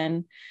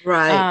person.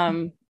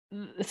 Right.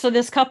 So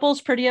this couple's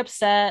pretty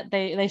upset.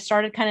 They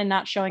started kind of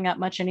not showing up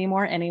much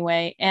anymore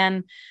anyway.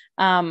 And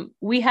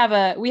we have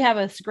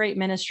a great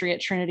ministry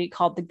at Trinity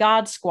called the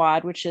God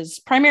Squad, which is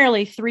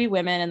primarily 3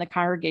 women in the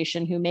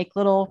congregation who make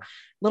little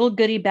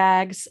goodie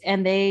bags.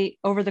 And they,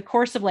 over the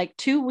course of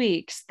 2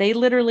 weeks, they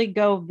literally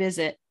go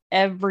visit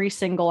every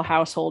single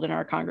household in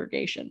our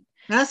congregation.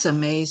 That's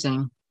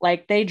amazing.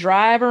 They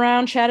drive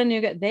around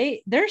Chattanooga.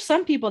 There's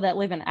some people that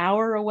live an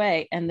hour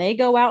away, and they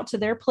go out to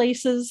their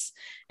places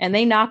and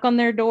they knock on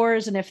their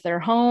doors. And if they're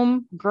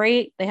home,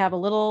 great. They have a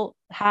little,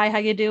 hi, how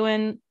you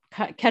doing?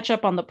 Catch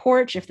up on the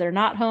porch. If they're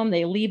not home,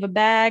 they leave a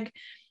bag,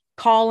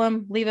 call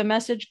them, leave a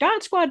message.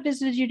 God Squad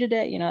visited you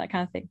today, that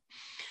kind of thing.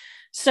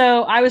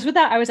 So I was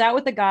out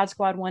with the God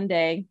Squad one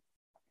day,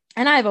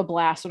 and I have a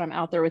blast when I'm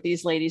out there with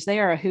these ladies. They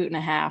are a hoot and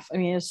a half. I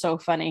mean, it's so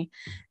funny.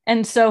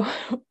 And so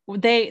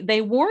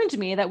they warned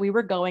me that we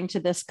were going to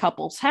this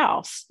couple's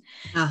house.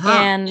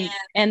 And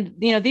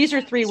these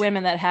are 3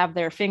 women that have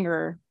their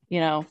finger,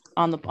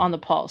 on the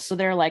pulse. So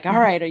they're like, all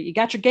right, you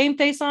got your game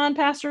face on,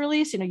 Pastor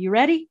Elise, you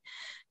ready?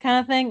 Kind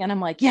of thing. And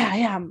I'm like, yeah,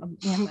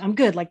 I'm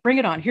good. Bring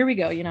it on. Here we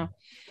go.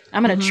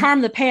 I'm going to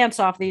charm the pants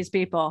off these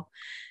people.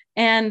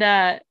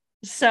 And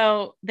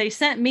so they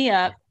sent me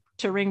up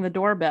to ring the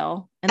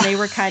doorbell, and they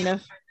were kind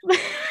of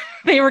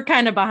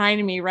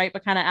behind me, right,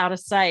 but kind of out of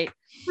sight.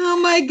 Oh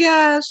my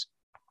gosh.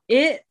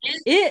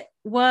 It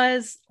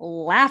was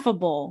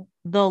laughable,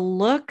 the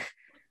look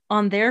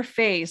on their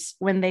face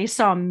when they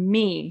saw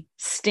me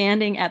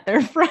standing at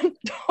their front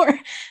door.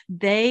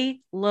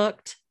 They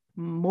looked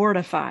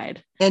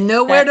mortified. And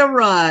nowhere to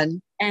run.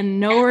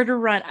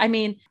 I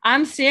mean,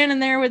 I'm standing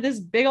there with this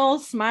big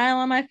old smile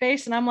on my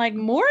face, and I'm like,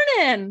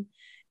 morning.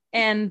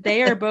 And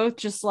they are both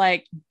just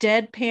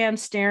deadpan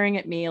staring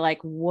at me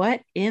what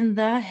in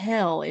the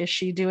hell is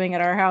she doing at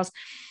our house?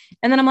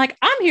 And then I'm like,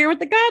 I'm here with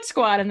the God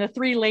Squad. And the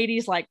 3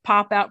 ladies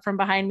pop out from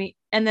behind me.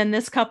 And then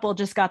this couple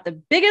just got the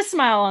biggest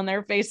smile on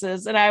their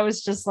faces. And I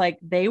was just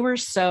they were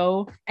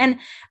so, and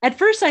at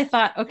first I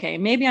thought, okay,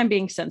 maybe I'm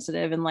being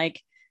sensitive. And I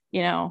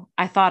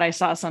thought I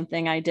saw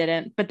something I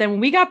didn't. But then when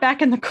we got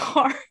back in the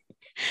car,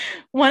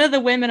 one of the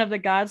women of the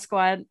God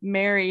Squad,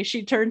 Mary,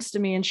 she turns to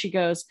me and she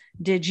goes,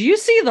 did you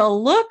see the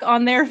look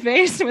on their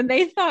face when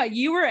they thought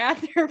you were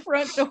at their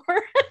front door?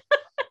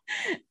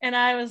 And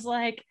I was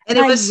like, and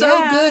it was so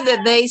good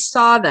that they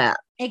saw that.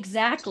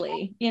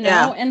 Exactly,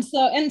 Yeah. and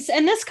so and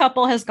this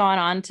couple has gone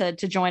on to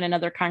join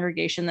another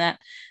congregation that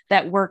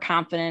we're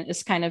confident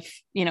is kind of,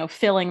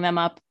 filling them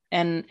up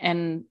and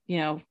and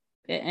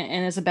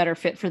is a better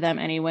fit for them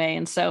anyway.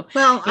 And so,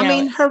 Well, I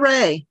mean,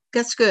 hooray.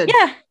 That's good.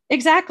 yeah,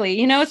 exactly.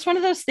 It's one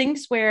of those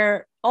things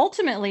where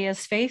ultimately,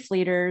 as faith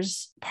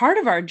leaders, part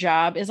of our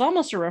job is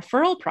almost a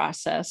referral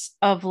process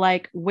of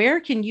like, where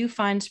can you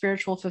find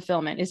spiritual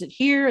fulfillment? Is it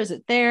here? Is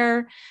it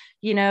there?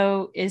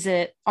 Is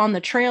it on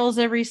the trails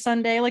every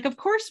Sunday? Like, of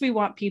course, we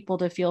want people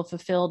to feel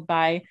fulfilled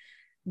by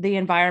the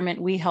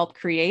environment we help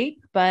create,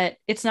 but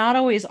it's not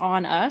always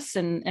on us.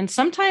 And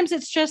sometimes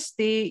it's just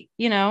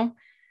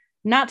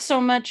not so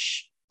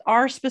much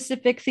our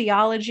specific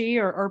theology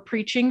or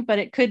preaching, but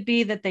it could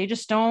be that they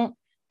just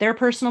their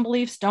personal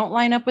beliefs don't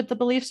line up with the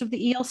beliefs of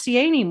the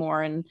ELCA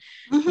anymore. And,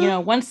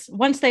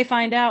 once they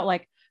find out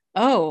like,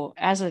 oh,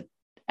 as a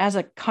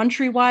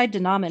countrywide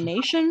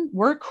denomination,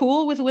 we're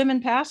cool with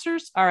women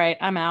pastors. All right,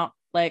 I'm out.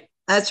 Like,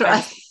 that's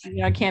right.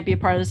 I can't be a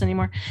part of this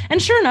anymore.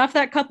 And sure enough,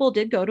 that couple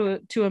did go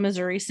to a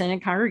Missouri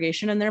Synod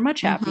congregation, and they're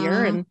much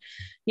happier. And,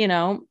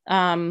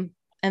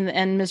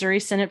 and Missouri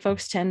Synod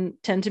folks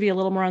tend to be a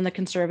little more on the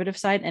conservative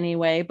side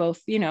anyway,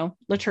 both,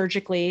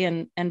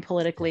 liturgically and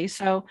politically.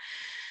 So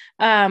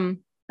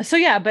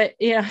yeah, but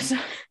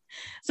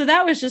so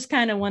that was just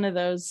kind of one of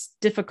those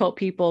difficult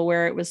people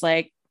where it was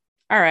like,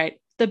 all right,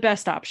 the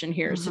best option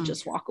here is to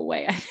just walk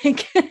away, I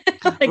think.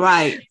 Like,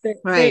 right.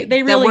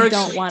 They really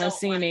don't want to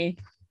see me.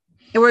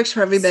 It works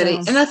for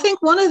everybody. So. And I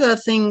think one of the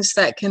things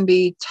that can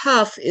be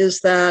tough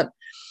is that,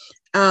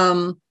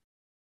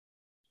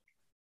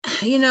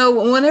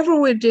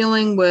 whenever we're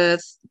dealing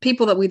with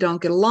people that we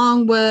don't get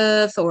along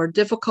with or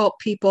difficult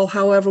people,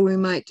 however we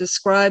might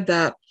describe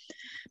that,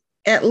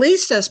 at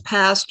least as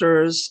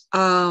pastors,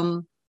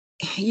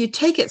 you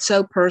take it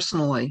so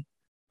personally.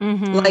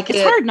 Mm-hmm. Like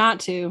it's hard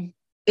not to.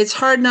 It's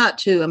hard not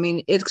to. I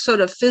mean, it sort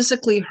of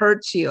physically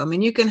hurts you. I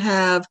mean, you can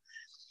have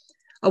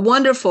a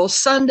wonderful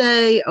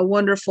Sunday, a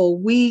wonderful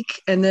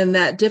week, and then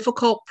that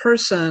difficult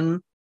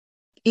person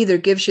either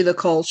gives you the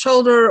cold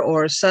shoulder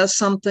or says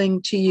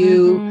something to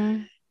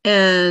you,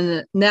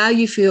 and now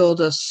you feel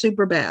just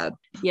super bad.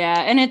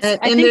 Yeah, and I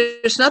think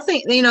there's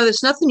nothing,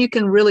 there's nothing you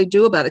can really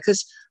do about it,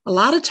 because a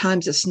lot of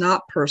times it's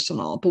not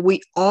personal, but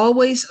we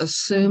always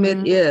assume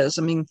it is.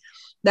 I mean,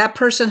 that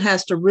person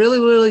has to really,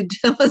 really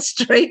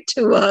demonstrate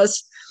to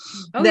us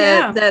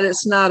that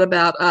it's not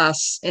about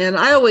us. And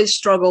I always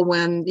struggle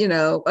when,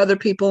 other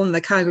people in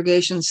the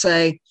congregation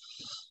say,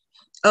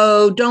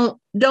 oh, don't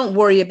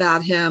worry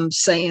about him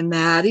saying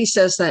that. He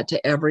says that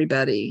to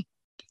everybody.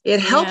 It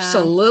helps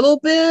a little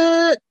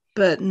bit,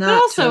 but not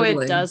but also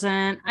totally. It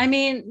doesn't. I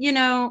mean,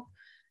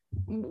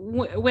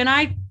 when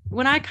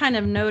I kind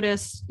of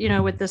noticed,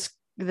 with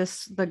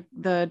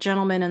the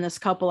gentleman and this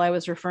couple I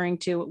was referring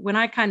to, when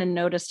I kind of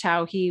noticed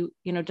how he,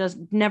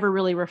 never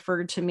really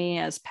referred to me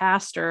as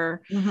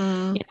pastor,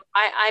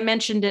 I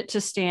mentioned it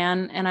to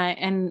Stan,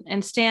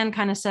 and Stan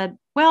kind of said,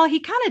 well, he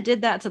kind of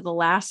did that to the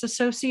last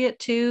associate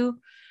too,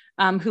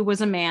 who was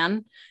a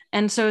man.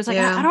 And so it's like,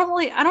 I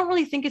don't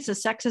really think it's a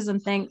sexism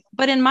thing,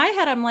 but in my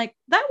head, I'm like,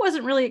 that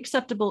wasn't really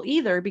acceptable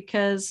either,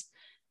 because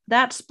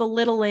that's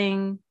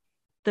belittling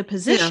the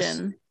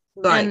position.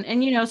 Yes. Right.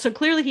 And, so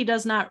clearly he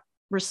does not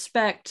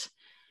respect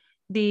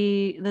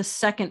the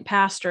second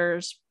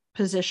pastor's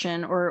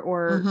position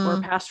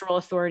or pastoral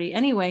authority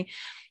anyway,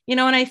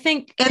 and I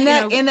think, and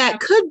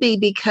that could be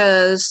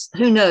because,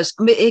 who knows,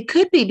 it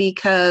could be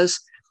because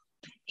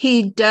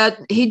he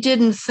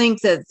didn't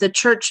think that the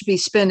church should be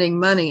spending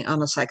money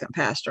on a second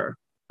pastor.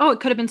 Oh, it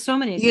could have been so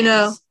many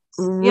things.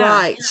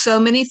 Right. Yeah. So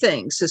many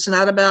things. It's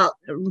not about,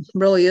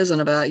 really isn't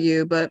about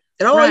you, but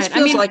it always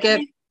feels like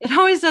it. It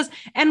always does.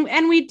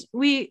 And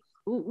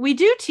we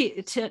do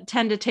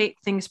tend to take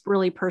things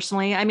really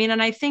personally. I mean,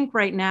 and I think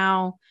right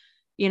now,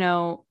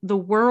 the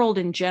world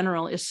in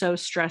general is so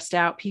stressed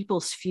out.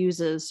 People's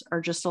fuses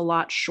are just a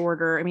lot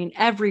shorter. I mean,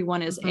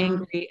 everyone is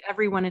angry,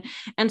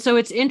 and so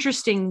it's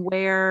interesting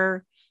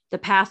where the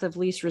path of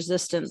least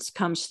resistance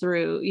comes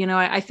through.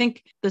 I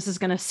think this is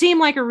going to seem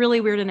like a really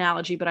weird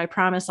analogy, but I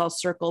promise I'll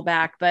circle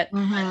back. But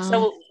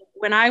so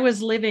when I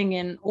was living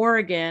in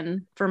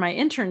Oregon for my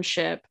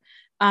internship,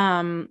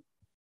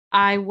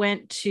 I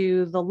went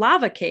to the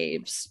lava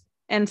caves.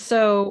 And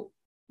so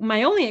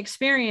my only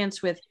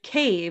experience with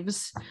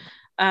caves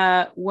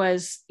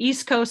was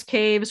East Coast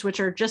caves, which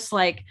are just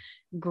like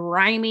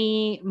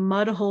grimy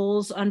mud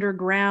holes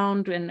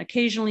underground. And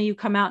occasionally you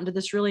come out into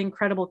this really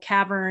incredible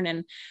cavern,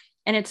 and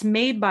it's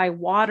made by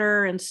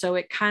water. And so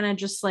it kind of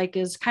just like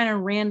is kind of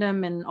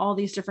random and all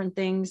these different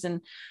things.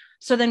 And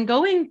so then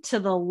going to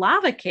the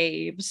lava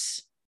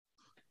caves,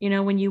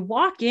 when you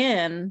walk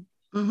in,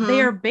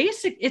 they are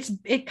basic.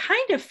 It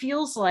kind of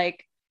feels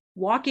like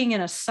walking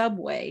in a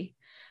subway.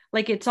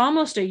 Like it's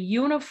almost a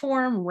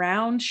uniform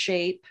round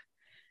shape.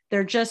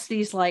 They're just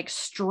these like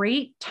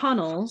straight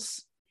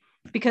tunnels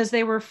because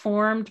they were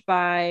formed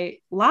by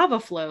lava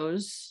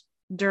flows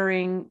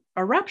during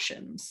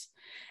eruptions.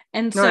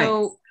 And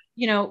so,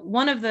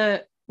 one of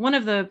the one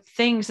of the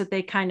things that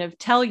they kind of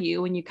tell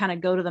you when you kind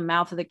of go to the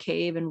mouth of the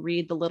cave and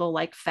read the little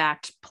like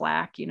fact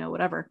plaque,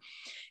 whatever,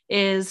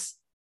 is,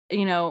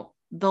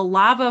 the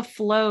lava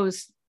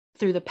flows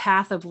through the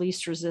path of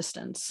least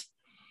resistance.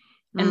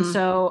 And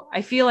so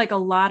I feel like a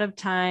lot of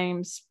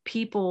times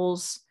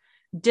people's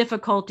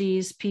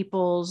difficulties,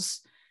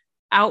 people's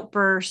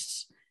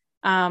outbursts,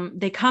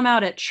 they come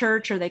out at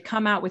church, or they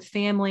come out with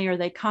family, or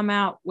they come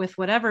out with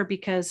whatever,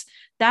 because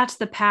that's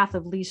the path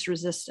of least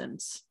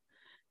resistance.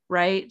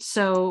 Right.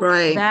 So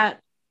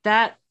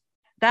that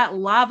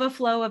lava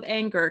flow of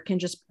anger can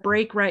just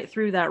break right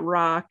through that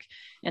rock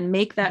and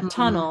make that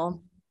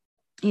tunnel,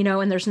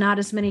 and there's not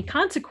as many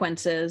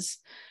consequences,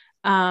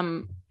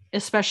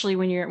 especially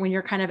when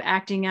you're kind of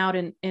acting out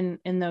in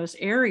those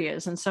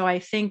areas. And so I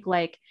think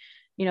like,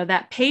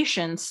 that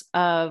patience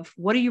of,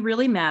 what are you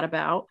really mad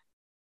about?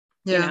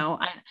 Yeah.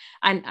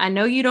 I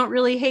know you don't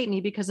really hate me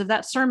because of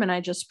that sermon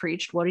I just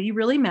preached. What are you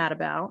really mad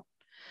about?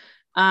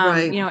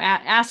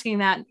 Asking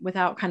that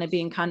without kind of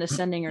being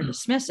condescending or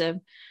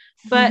dismissive.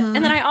 But, and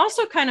then I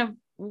also kind of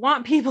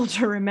want people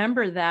to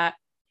remember that,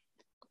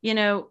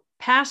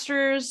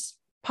 pastors,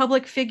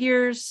 public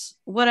figures,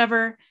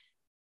 whatever,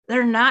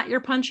 they're not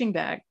your punching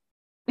bag.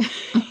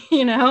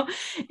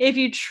 If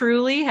you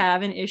truly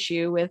have an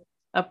issue with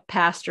a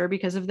pastor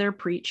because of their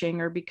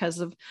preaching or because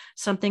of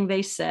something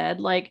they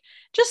said, like,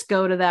 just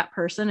go to that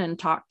person and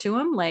talk to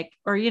them. Like,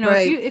 or,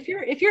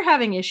 if you're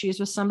having issues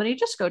with somebody,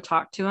 just go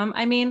talk to them.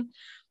 I mean,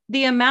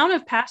 the amount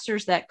of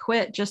pastors that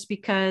quit just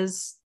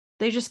because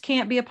they just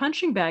can't be a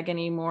punching bag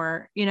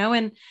anymore,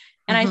 and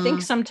I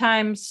think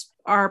sometimes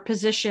our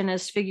position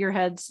as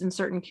figureheads in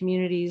certain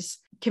communities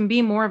can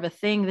be more of a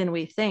thing than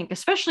we think,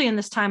 especially in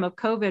this time of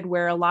COVID,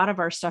 where a lot of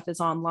our stuff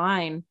is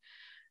online.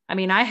 I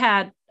mean, I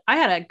had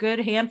a good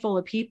handful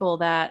of people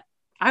that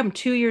I'm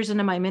 2 years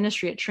into my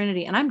ministry at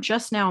Trinity, and I'm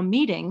just now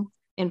meeting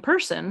in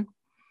person.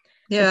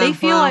 Yeah. But they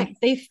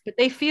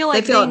feel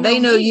like they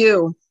know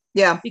you.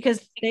 Yeah.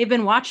 Because they've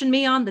been watching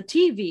me on the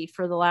TV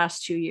for the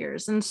last 2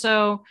 years. And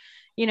so,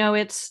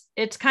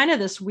 it's kind of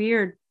this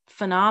weird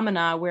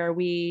phenomena where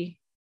we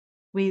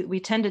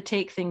tend to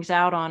take things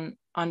out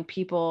on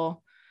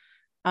people,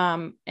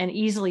 and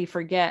easily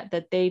forget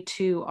that they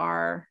too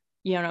are,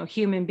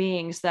 human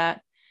beings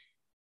that,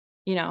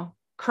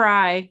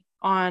 cry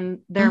on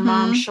their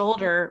mom's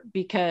shoulder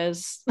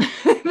because,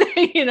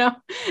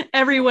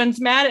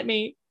 everyone's mad at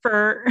me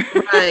for,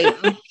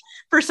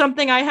 for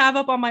something I have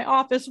up on my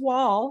office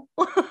wall.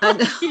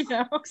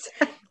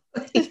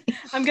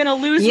 I'm going to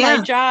lose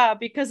my job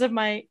because of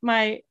my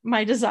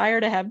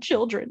desire to have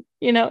children.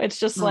 It's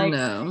just like,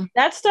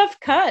 that stuff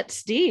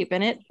cuts deep,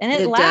 and it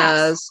lasts.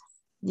 Does.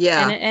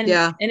 Yeah.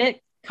 And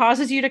it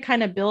causes you to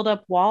kind of build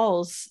up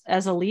walls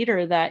as a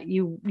leader that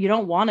you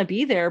don't want to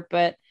be there,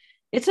 but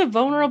it's a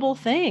vulnerable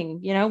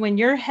thing. When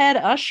your head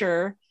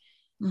usher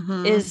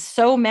is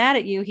so mad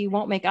at you, he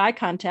won't make eye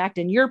contact,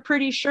 and you're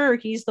pretty sure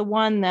he's the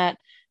one that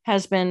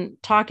has been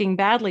talking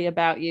badly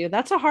about you.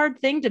 That's a hard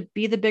thing to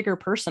be the bigger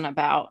person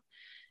about,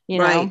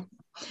 right.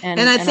 And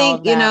I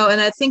think,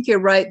 and I think you're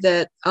right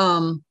that,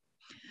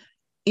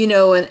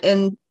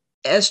 and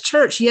as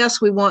church, yes,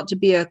 we want to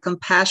be a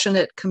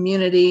compassionate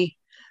community.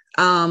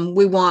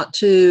 We want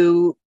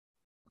to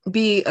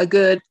be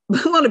we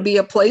want to be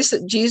a place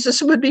that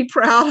Jesus would be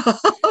proud of.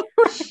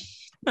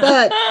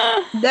 But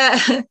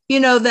that,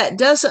 that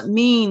doesn't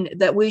mean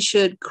that we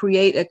should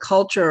create a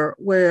culture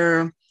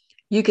where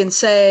you can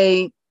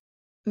say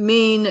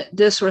mean,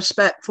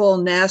 disrespectful,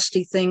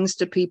 nasty things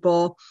to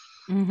people,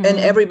 and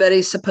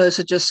everybody's supposed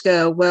to just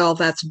go, well,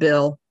 that's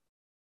Bill.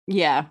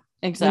 Yeah,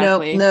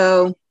 exactly.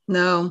 No.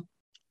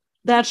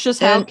 That's just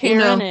how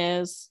Karen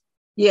is.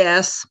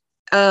 Yes.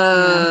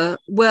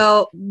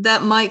 Well,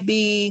 that might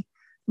be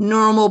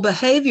normal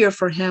behavior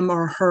for him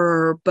or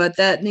her, but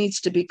that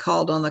needs to be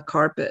called on the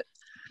carpet.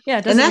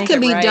 Yeah. And that can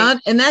be done.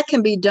 And that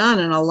can be done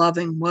in a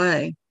loving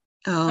way.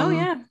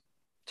 Yeah,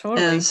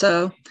 totally. And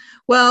so,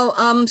 well,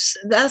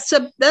 that's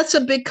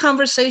a big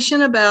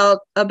conversation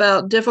about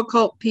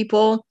difficult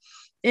people.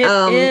 It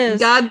is.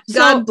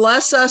 God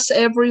bless us,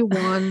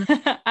 everyone.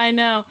 I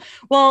know.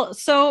 Well,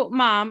 so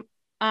Mom,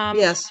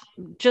 yes,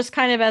 just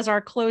kind of as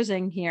our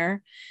closing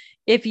here,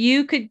 if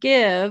you could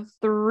give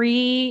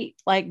 3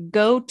 like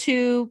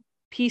go-to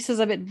pieces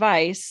of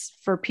advice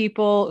for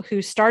people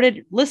who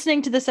started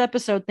listening to this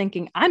episode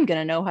thinking, I'm going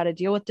to know how to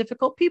deal with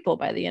difficult people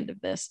by the end of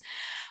this,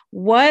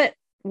 what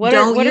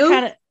are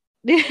kind of,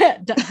 yeah,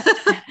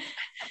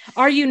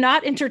 are you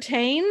not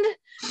entertained?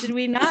 Did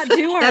we not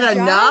do our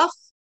job?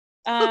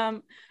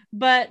 Enough?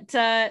 But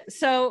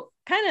so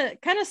kind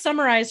of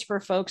summarize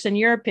for folks, in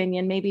your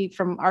opinion, maybe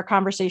from our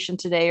conversation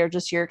today or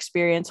just your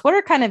experience, what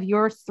are kind of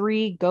your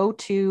 3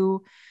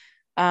 go-to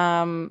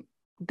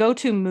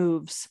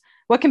moves?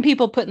 What can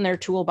people put in their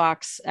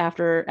toolbox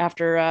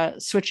after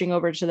switching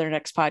over to their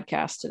next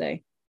podcast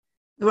today?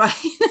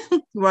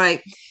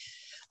 Right.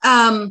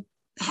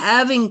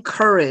 Having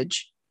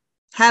courage,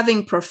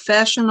 having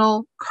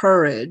professional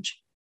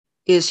courage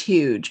is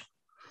huge,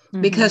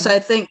 because I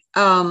think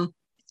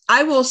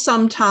I will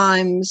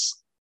sometimes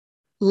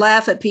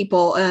laugh at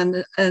people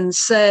and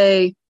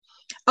say,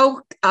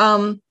 oh,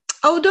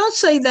 don't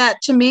say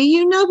that to me.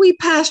 You know, we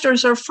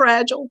pastors are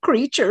fragile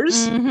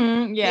creatures,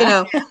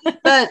 Yeah.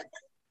 but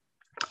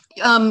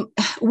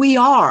we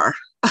are.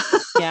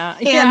 Yeah.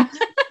 And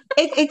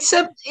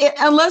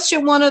unless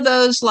you're one of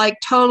those like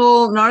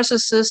total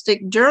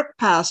narcissistic jerk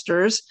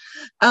pastors,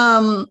 we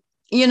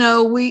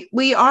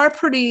are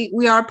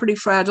pretty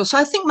fragile. So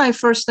I think my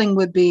first thing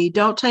would be,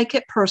 don't take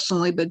it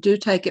personally, but do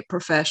take it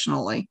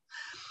professionally.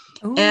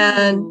 Ooh.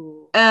 And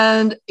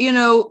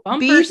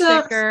Bumper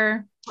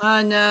sticker.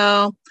 I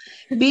know.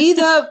 Be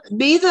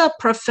the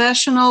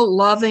professional,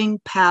 loving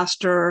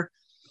pastor,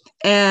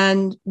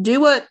 and do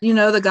what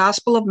the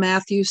Gospel of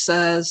Matthew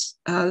says.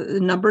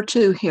 Number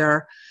 2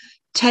 here: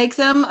 take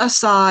them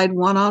aside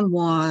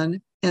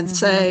one-on-one and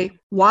say,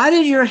 "Why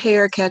did your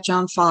hair catch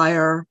on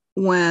fire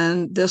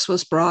when this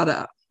was brought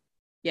up?"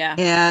 Yeah.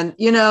 And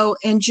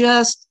and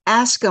just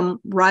ask them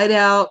right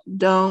out.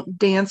 Don't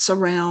dance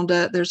around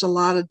it. There's a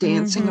lot of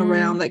dancing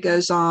around that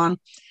goes on.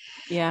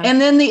 Yeah.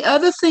 And then the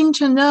other thing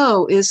to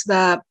know is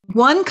that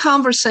one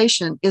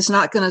conversation is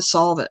not going to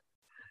solve it.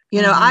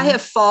 I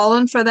have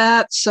fallen for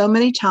that so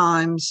many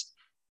times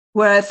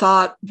where I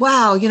thought,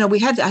 wow, I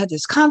had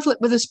this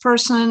conflict with this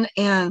person,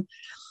 and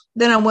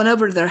then I went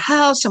over to their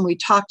house and we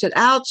talked it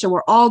out. So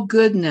we're all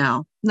good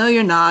now. No,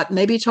 you're not.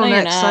 Maybe till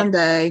next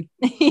Sunday.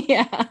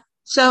 Yeah.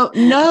 So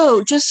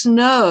no, just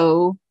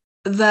know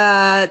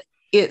that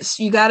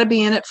you got to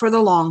be in it for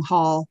the long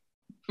haul.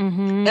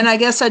 And I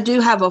guess I do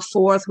have a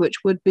fourth,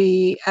 which would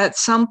be, at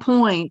some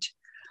point,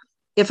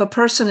 if a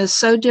person is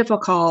so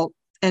difficult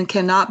and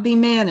cannot be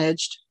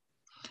managed,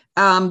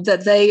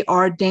 that they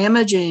are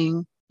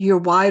damaging your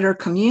wider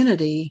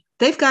community,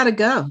 they've got to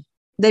go.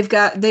 They've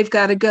got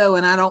to go.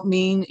 And I don't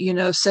mean,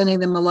 sending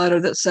them a letter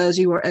that says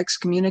you were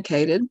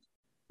excommunicated.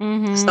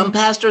 Some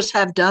pastors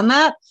have done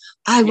that.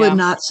 I would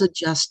not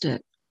suggest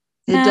it.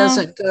 It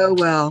doesn't go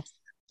well.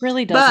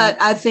 Really doesn't.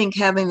 But I think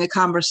having the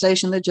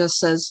conversation that just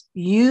says,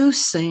 you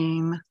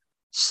seem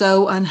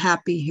so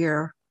unhappy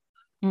here.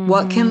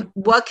 What can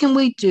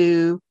we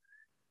do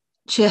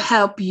to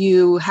help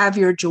you have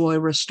your joy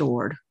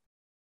restored?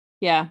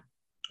 Yeah.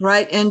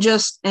 Right. And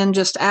just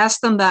ask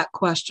them that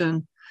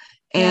question.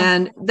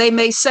 And they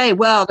may say,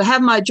 well, to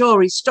have my joy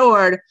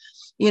restored,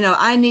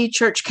 I need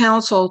church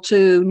council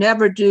to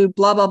never do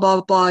blah, blah,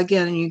 blah, blah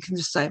again. And you can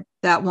just say,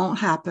 that won't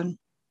happen.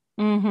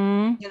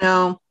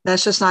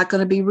 That's just not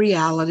going to be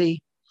reality.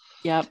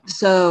 Yep.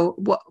 So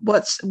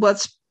what's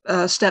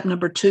step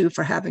number 2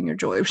 for having your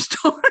joy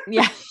restored?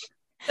 Yeah.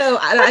 So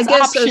I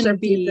guess those are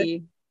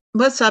B.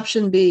 What's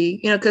option B?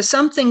 Because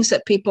some things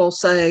that people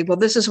say, well,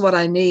 this is what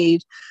I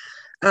need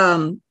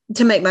to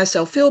make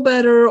myself feel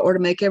better or to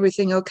make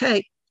everything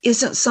okay,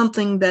 isn't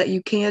something that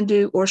you can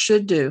do or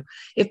should do.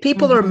 If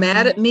people are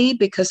mad at me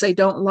because they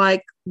don't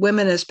like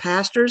women as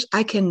pastors,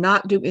 I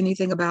cannot do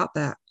anything about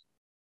that.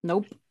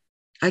 Nope.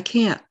 I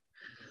can't.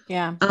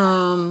 Yeah.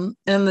 And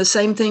the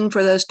same thing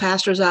for those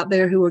pastors out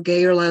there who are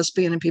gay or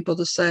lesbian, and people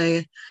to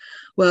say,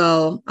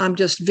 well, I'm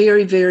just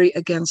very, very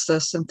against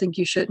this and think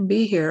you shouldn't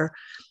be here.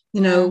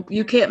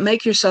 You can't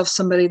make yourself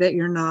somebody that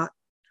you're not.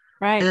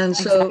 Right. And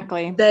so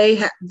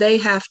they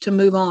have to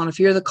move on. If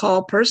you're the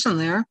called person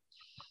there,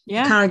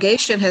 the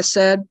congregation has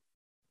said,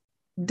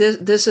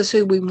 this is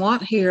who we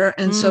want here.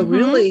 And so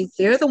really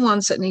they're the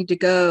ones that need to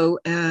go,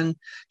 and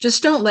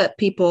just don't let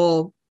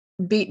people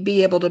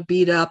be able to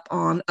beat up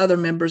on other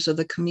members of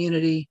the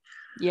community.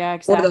 Yeah,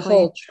 exactly. Or the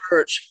whole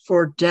church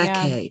for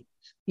decades.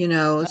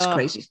 It's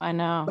crazy. I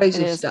know.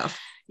 Crazy stuff.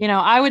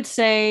 I would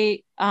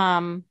say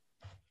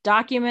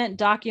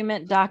document.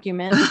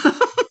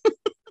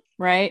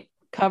 Right?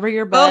 Cover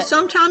your butt. Well,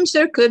 sometimes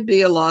there could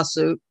be a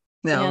lawsuit.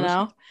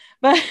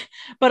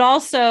 But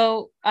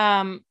also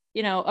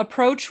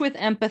approach with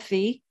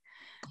empathy.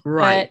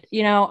 Right. But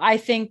I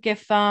think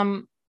if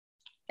I'm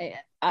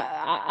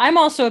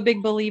also a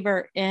big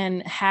believer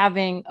in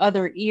having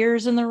other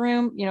ears in the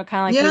room, kind of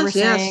like you were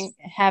saying,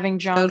 having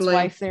John's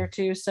wife there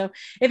too. So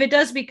if it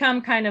does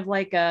become kind of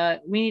like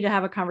we need to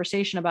have a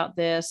conversation about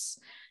this,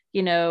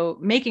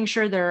 making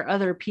sure there are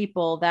other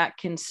people that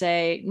can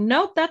say,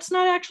 nope, that's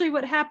not actually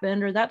what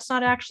happened, or that's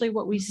not actually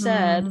what we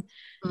said.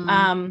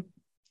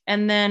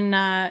 And then,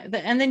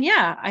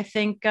 I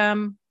think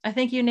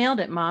you nailed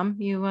it, Mom.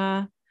 You,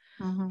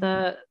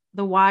 the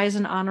wise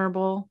and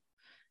honorable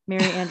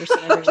Mary Anderson,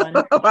 everyone.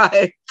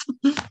 Right.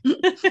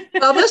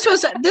 Well,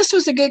 this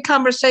was a good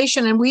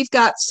conversation, and we've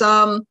got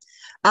some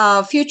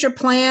future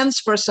plans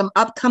for some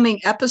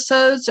upcoming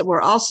episodes that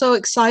we're also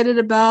excited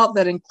about,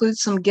 that include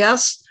some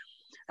guests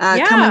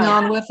coming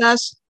on with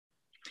us.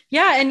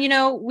 Yeah, and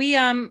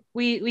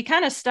we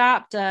kind of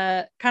stopped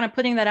kind of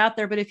putting that out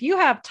there. But if you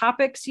have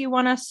topics you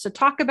want us to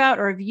talk about,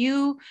 or if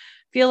you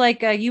feel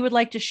like you would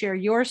like to share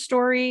your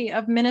story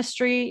of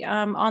ministry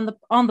on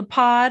the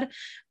pod,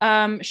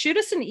 shoot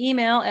us an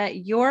email at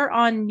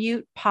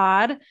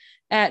youronmutepod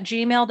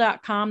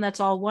youronmutepod@gmail.com. That's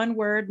all one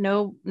word,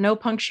 no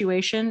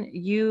punctuation.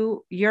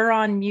 You're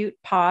on mute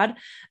pod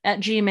at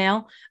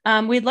Gmail.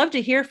 We'd love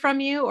to hear from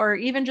you, or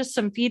even just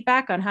some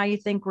feedback on how you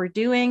think we're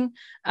doing.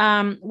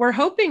 We're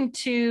hoping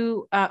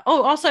to,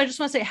 also, I just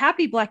want to say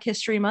happy Black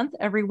History Month,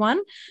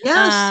 everyone.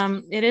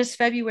 Yes. It is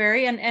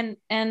February, and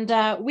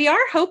we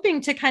are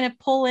hoping to kind of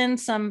pull in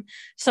some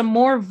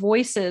more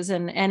voices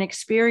and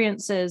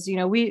experiences.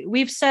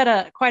 We've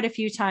said quite a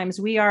few times,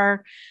 we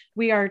are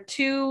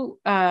two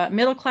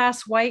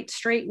middle-class white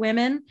straight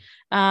women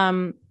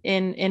in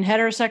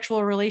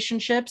heterosexual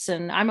relationships,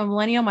 and I'm a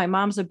millennial, my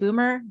mom's a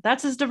boomer.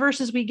 That's as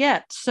diverse as we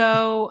get.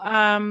 So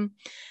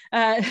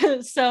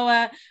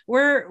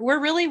we're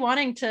really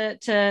wanting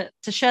to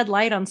shed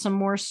light on some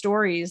more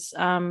stories.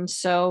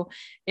 So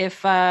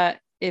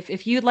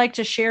if you'd like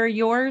to share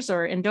yours,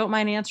 and don't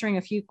mind answering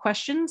a few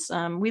questions,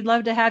 we'd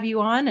love to have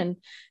you on, and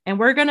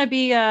we're going to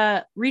be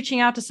reaching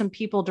out to some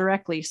people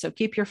directly. So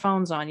keep your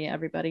phones on you,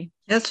 everybody.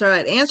 That's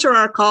right. Answer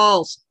our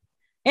calls.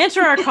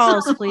 Answer our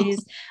calls,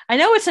 please. I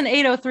know it's an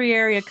 803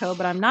 area code,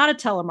 but I'm not a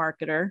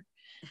telemarketer,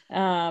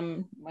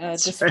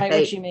 despite right.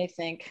 what you may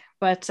think.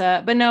 But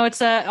no,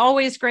 it's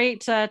always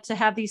great to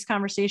have these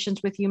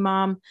conversations with you,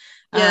 Mom.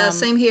 Yeah,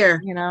 same here.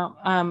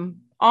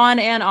 On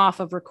and off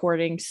of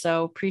recording.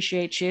 So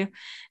appreciate you.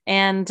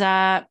 And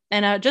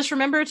just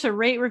remember to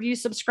rate, review,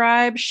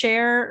 subscribe,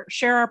 share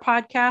our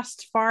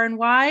podcast far and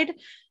wide.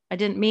 I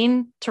didn't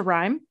mean to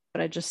rhyme,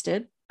 but I just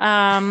did.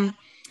 Yeah,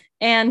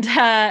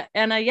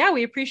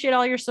 we appreciate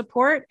all your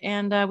support,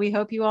 and we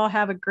hope you all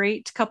have a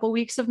great couple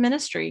weeks of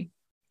ministry.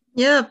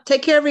 Yeah.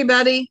 Take care,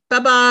 everybody.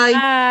 Bye-bye.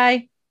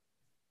 Bye.